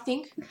 I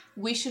think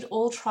we should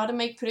all try to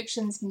make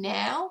predictions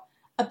now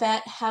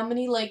about how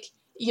many like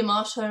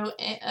Yamato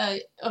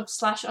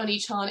slash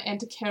Oni-chan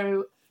and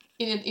Takeru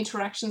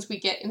interactions we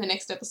get in the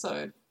next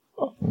episode.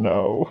 Oh,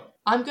 no.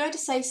 I'm going to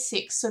say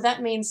 6, so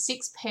that means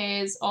 6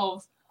 pairs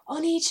of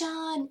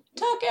Oni-chan,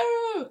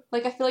 Takeru.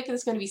 Like, I feel like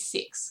there's going to be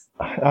 6.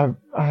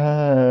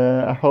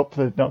 I hope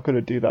they're not going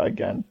to do that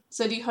again.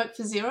 So do you hope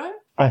for 0?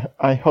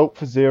 I hope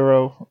for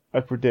 0.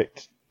 I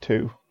predict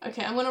 2.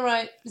 Okay, I'm going to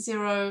write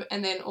 0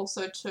 and then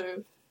also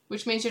 2,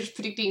 which means you're just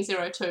predicting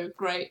 0 too.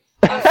 Great.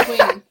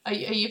 Quinn, are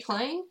you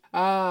playing?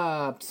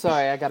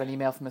 Sorry, I got an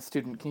email from a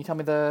student. Can you tell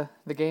me the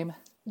game?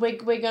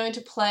 We're going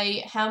to play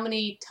how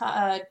many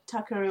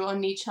Takeru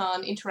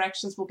Oni-chan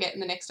interactions we'll get in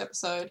the next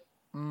episode.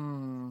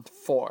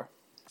 4.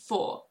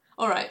 4.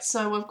 Alright,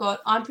 so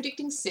I'm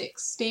predicting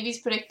 6, Stevie's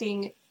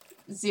predicting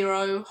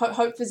 0,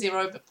 hope for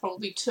 0, but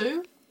probably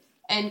 2,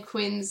 and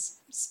Quinn's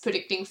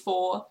predicting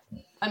 4.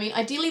 I mean,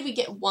 ideally we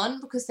get 1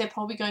 because they're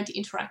probably going to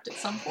interact at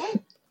some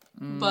point.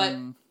 But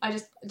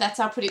that's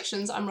our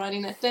predictions. I'm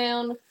writing that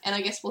down, and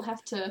I guess we'll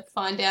have to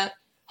find out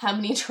how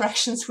many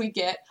interactions we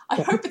get.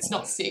 I hope it's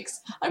not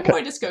 6. I'm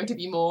worried it's going to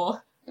be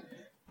more.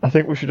 I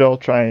think we should all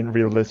try and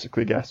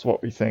realistically guess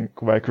what we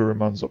think where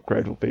Gurumon's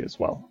upgrade will be as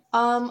well.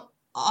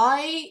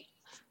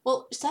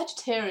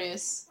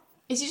 Sagittarius,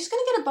 is he just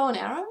going to get a bow and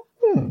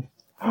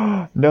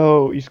arrow?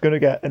 No, he's going to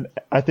get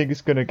I think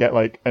he's going to get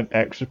like an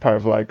extra pair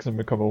of legs and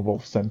become a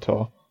wolf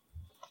centaur.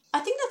 I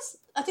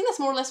think that's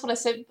more or less what I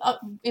said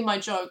in my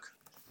joke.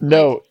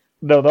 No,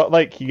 not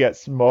like he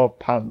gets more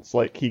pants,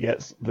 like he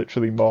gets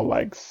literally more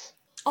legs.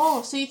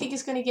 Oh, so you think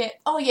he's going to get...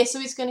 Oh, yeah, so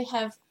he's going to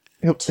have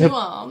He'll- 2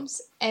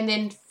 arms and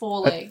then 4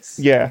 legs.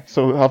 Yeah,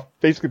 so he'll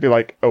basically be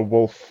like a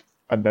wolf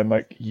and then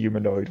like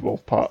humanoid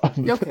wolf part on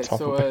the Okay, top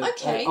so of it.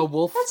 Okay, a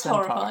wolf that's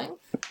centaur. horrifying.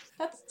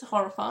 That's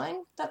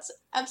horrifying. That's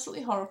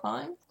absolutely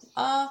horrifying.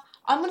 I'm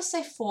going to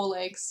say 4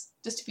 legs,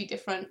 just to be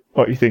different.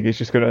 What, you think he's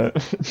just gonna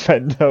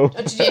bend over?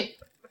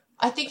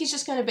 I think he's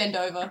just going to bend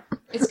over.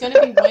 It's going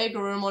to be Where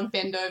Garurumon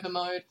bend over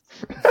mode.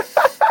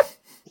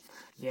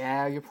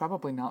 Yeah, you're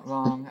probably not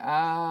wrong.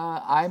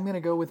 I'm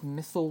gonna go with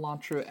missile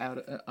launcher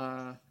out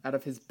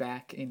of his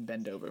back in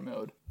bend over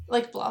mode.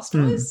 Like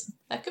Blastoise?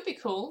 That could be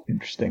cool.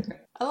 Interesting.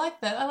 I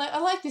like that. I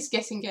like this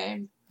guessing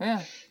game.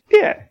 Yeah.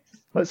 Yeah.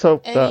 Let's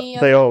hope Any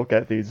that they all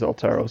get these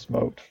Alteros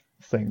mode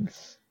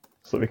things,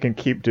 so we can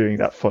keep doing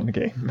that fun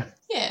game.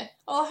 Yeah.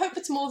 Well, I hope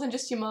it's more than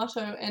just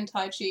Yamato and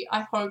Taichi.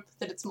 I hope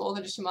that it's more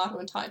than just Yamato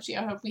and Taichi.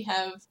 I hope we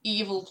have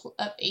equal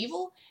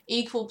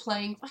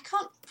playing... I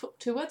can't put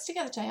 2 words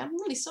together today. I'm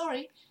really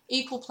sorry.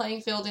 Equal playing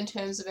field in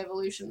terms of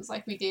evolutions,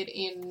 like we did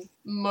in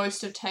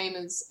most of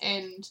Tamers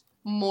and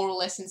more or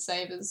less in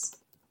Sabers.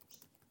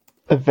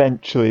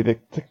 Eventually, they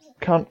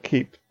can't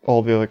keep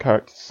all the other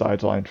characters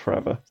sidelined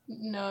forever.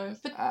 No,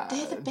 but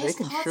they're the they best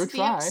can parts sure of the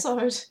try.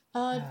 episode.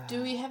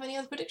 Do we have any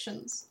other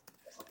predictions?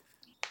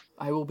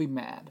 I will be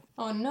mad.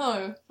 Oh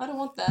no, I don't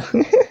want that.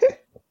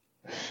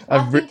 I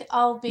I've think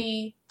I'll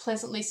be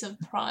pleasantly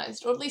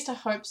surprised, or at least I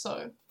hope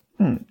so.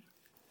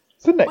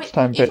 The next Wait,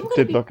 time if I'm did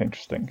gonna be- look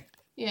interesting.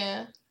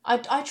 Yeah.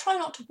 I try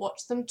not to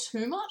watch them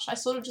too much. I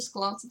sort of just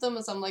glance at them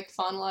as I'm like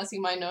finalising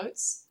my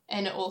notes.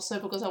 And also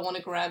because I want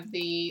to grab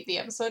the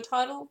episode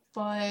title.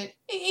 But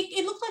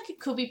it looked like it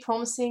could be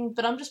promising,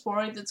 but I'm just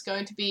worried that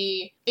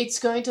it's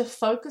going to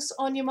focus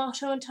on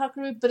Yamato and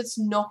Takeru, but it's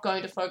not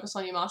going to focus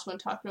on Yamato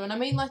and Takeru. And I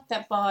mean like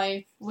that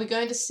by we're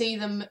going to see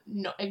them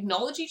not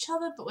acknowledge each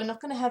other, but we're not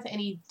going to have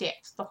any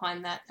depth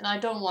behind that. And I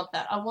don't want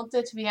that. I want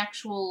there to be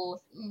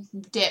actual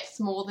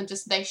depth more than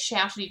just they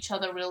shout at each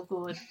other real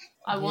good.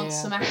 I want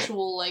some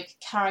actual like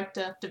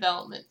character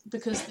development,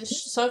 because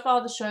so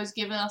far the show's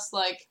given us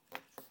like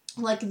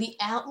the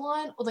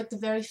outline or like the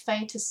very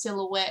faintest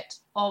silhouette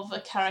of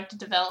a character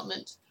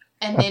development,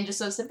 and then just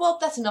sort of said, well,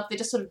 that's enough. They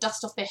just sort of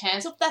dust off their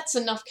hands. Oh, that's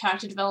enough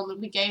character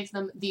development. We gave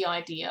them the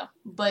idea.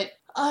 But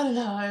I don't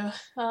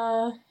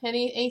know.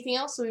 Anything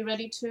else? Are we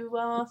ready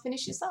to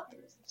finish this up?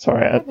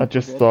 Sorry, I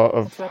just good. thought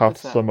of Let's wrap how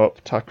this to up. sum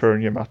up Takeru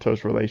and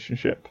Yamato's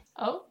relationship.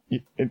 Oh,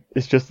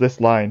 It's just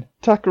this line: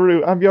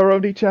 Takeru, I'm your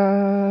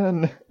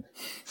Oni-chan.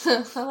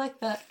 I like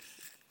that.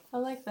 I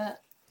like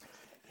that.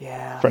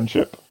 Yeah.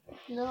 Friendship.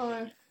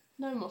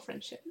 No more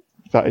friendship.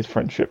 That is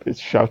friendship. It's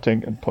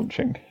shouting and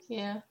punching.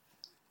 Yeah.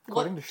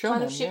 According What to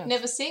kind of Shonen, ship yes.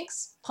 never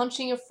sinks?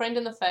 Punching your friend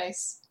in the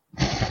face.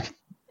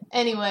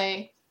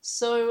 Anyway,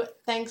 so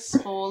thanks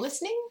for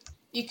listening.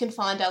 You can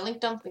find our link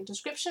down in the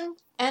description,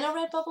 and our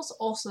Redbubble's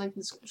also linked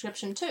in the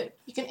description too.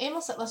 You can email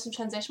us at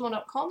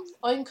lostontranslationmon.com,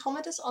 or you can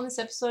comment us on this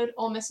episode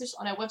or message us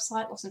on our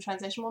website,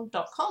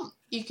 lostontranslationmon.com.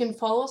 You can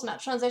follow us on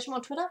 @translationmon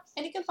on Twitter,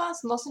 and you can find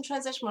us on Lost in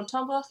Translation on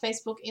Tumblr,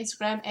 Facebook,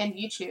 Instagram, and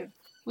YouTube.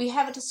 We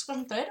have a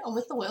discussion thread on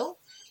With the Will,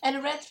 and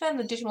a Reddit thread on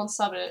the Digimon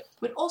subreddit.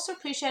 We'd also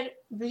appreciate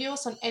review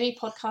us on any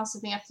podcast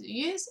listening app that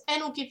you use,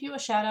 and we'll give you a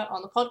shout out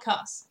on the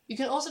podcast. You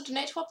can also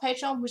donate to our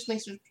Patreon, which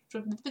links to... Why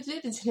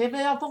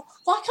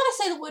can't I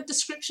say the word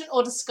description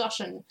or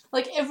discussion?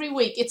 Like every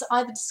week, it's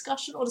either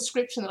discussion or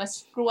description that I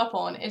screw up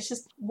on. It's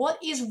just,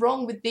 what is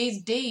wrong with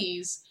these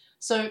Ds?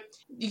 So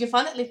you can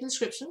find that link in the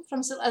description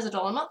from still as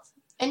 $1 a month.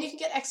 And you can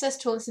get access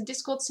to a listen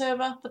Discord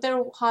server, but there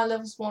are high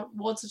levels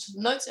rewards such as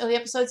notes, early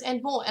episodes,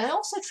 and more. And I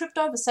also tripped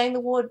over saying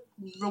the word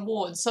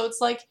rewards. So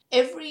it's like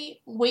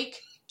every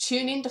week,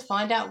 tune in to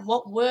find out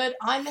what word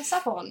I mess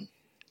up on.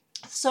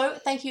 So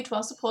thank you to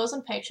our supporters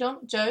on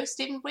Patreon, Joe,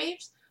 Stephen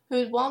Reeves,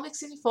 who's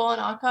Wildmix64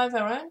 and Archive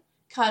Our Own,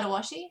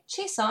 Kaidawashi,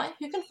 Chisai,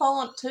 who can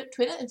follow on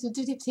Twitter at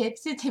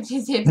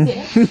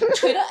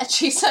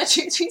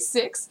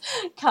Chisai236,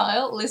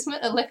 Kyle,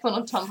 Lismet, Electron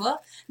on Tumblr,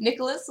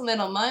 Nicholas, and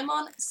then on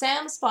Maimon,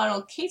 Sam,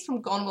 Spiral, Keith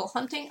from Gone Will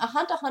Hunting, a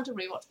Hunter Hunter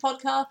Rewatch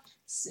podcast,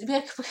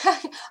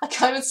 I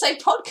can't even say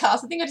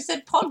podcast, I think I just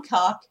said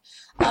podcast,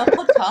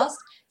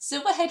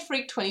 Silverhead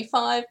Freak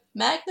 25,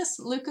 Magnus,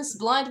 Lucas,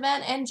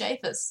 Blindman, and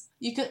Japhus.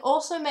 You can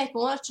also make a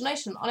one-off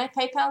donation on our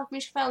PayPal,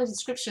 which you found in the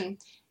description.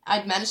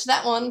 I'd managed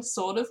that one,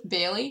 sort of,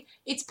 barely.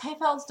 It's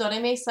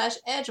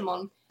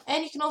paypal.me/Airdramon.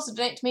 And you can also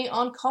donate to me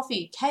on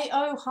Ko-fi,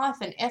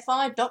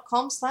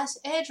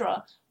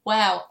 ko-fi.com/Airdra.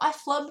 Wow, I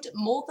flubbed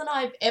more than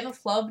I've ever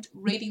flubbed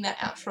reading that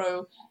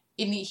outro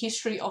in the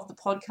history of the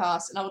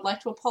podcast, and I would like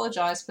to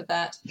apologise for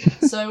that.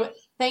 So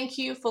thank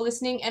you for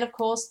listening, and of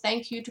course,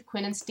 thank you to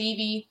Quinn and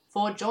Stevie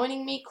for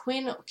joining me.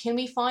 Quinn, can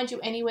we find you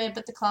anywhere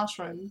but the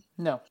classroom?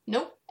 No.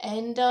 Nope.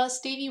 And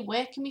Stevie,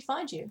 where can we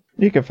find you?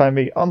 You can find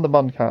me on the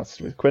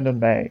Moncast with Quinn and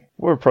May.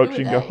 We're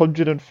approaching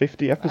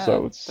 150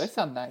 episodes. They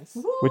sound nice.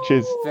 Which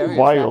is Very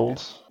wild.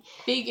 attractive.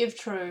 Big if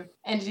true,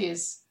 and it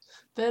is.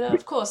 But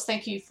of course,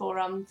 thank you for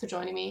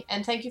joining me,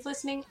 and thank you for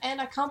listening. And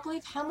I can't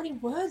believe how many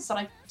words that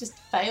I just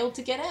failed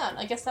to get out.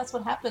 I guess that's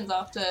what happens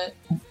after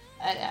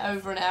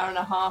over an hour and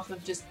a half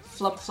of just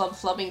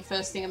flubbing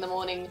first thing in the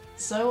morning.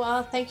 So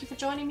thank you for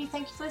joining me,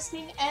 thank you for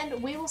listening,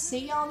 and we will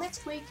see y'all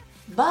next week.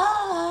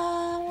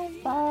 Bye!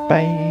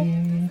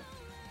 Bye!